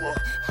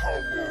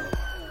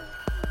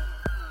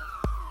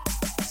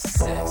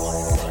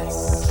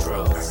 Sex,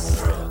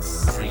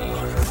 drugs, greed,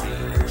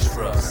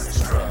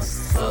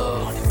 trust,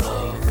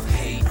 love,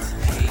 hate.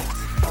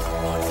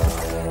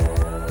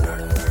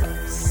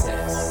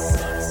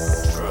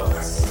 Sex,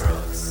 drugs,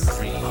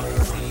 greed,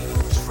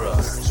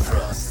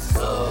 trust,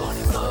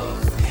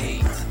 love,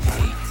 hate.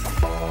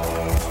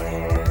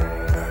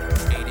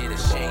 Ain't it a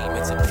shame?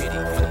 It's a pity.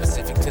 From the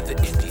Pacific to the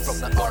Indies, from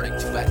the Arctic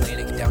to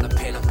Atlantic and down to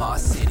Panama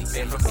City.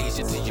 Man, from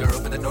Asia to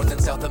Europe and the North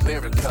and South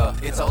America.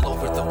 It's all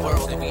over the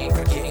world and we ain't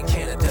forgetting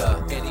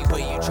Canada. Anywhere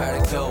you try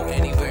to go,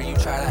 anywhere you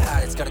try to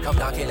hide, it's gonna come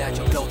knocking at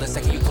your door. The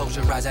second you close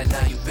your eyes at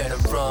night, you better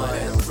run.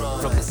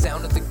 From the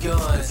sound of the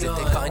guns, if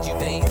they find you,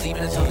 they ain't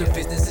leaving until their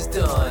business is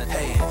done.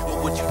 Hey,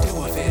 what would you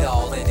do if it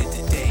all ended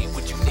today?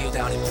 Would you kneel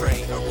down and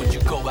pray, or would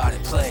you go out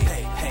and play?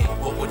 Hey,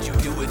 what would you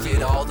do if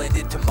it all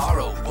ended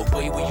tomorrow? What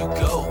way will you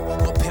go?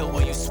 What pill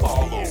will you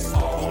swallow?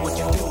 What would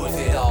you do if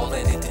it all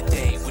ended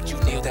today? Would you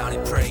kneel down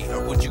and pray,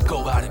 or would you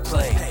go out and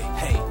play?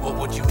 Hey, what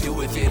would you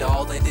do if it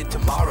all ended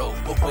tomorrow?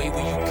 What way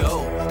will you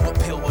go? What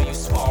pill will you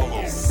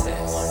swallow?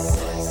 Sex,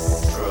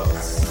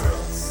 drugs,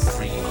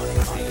 greed,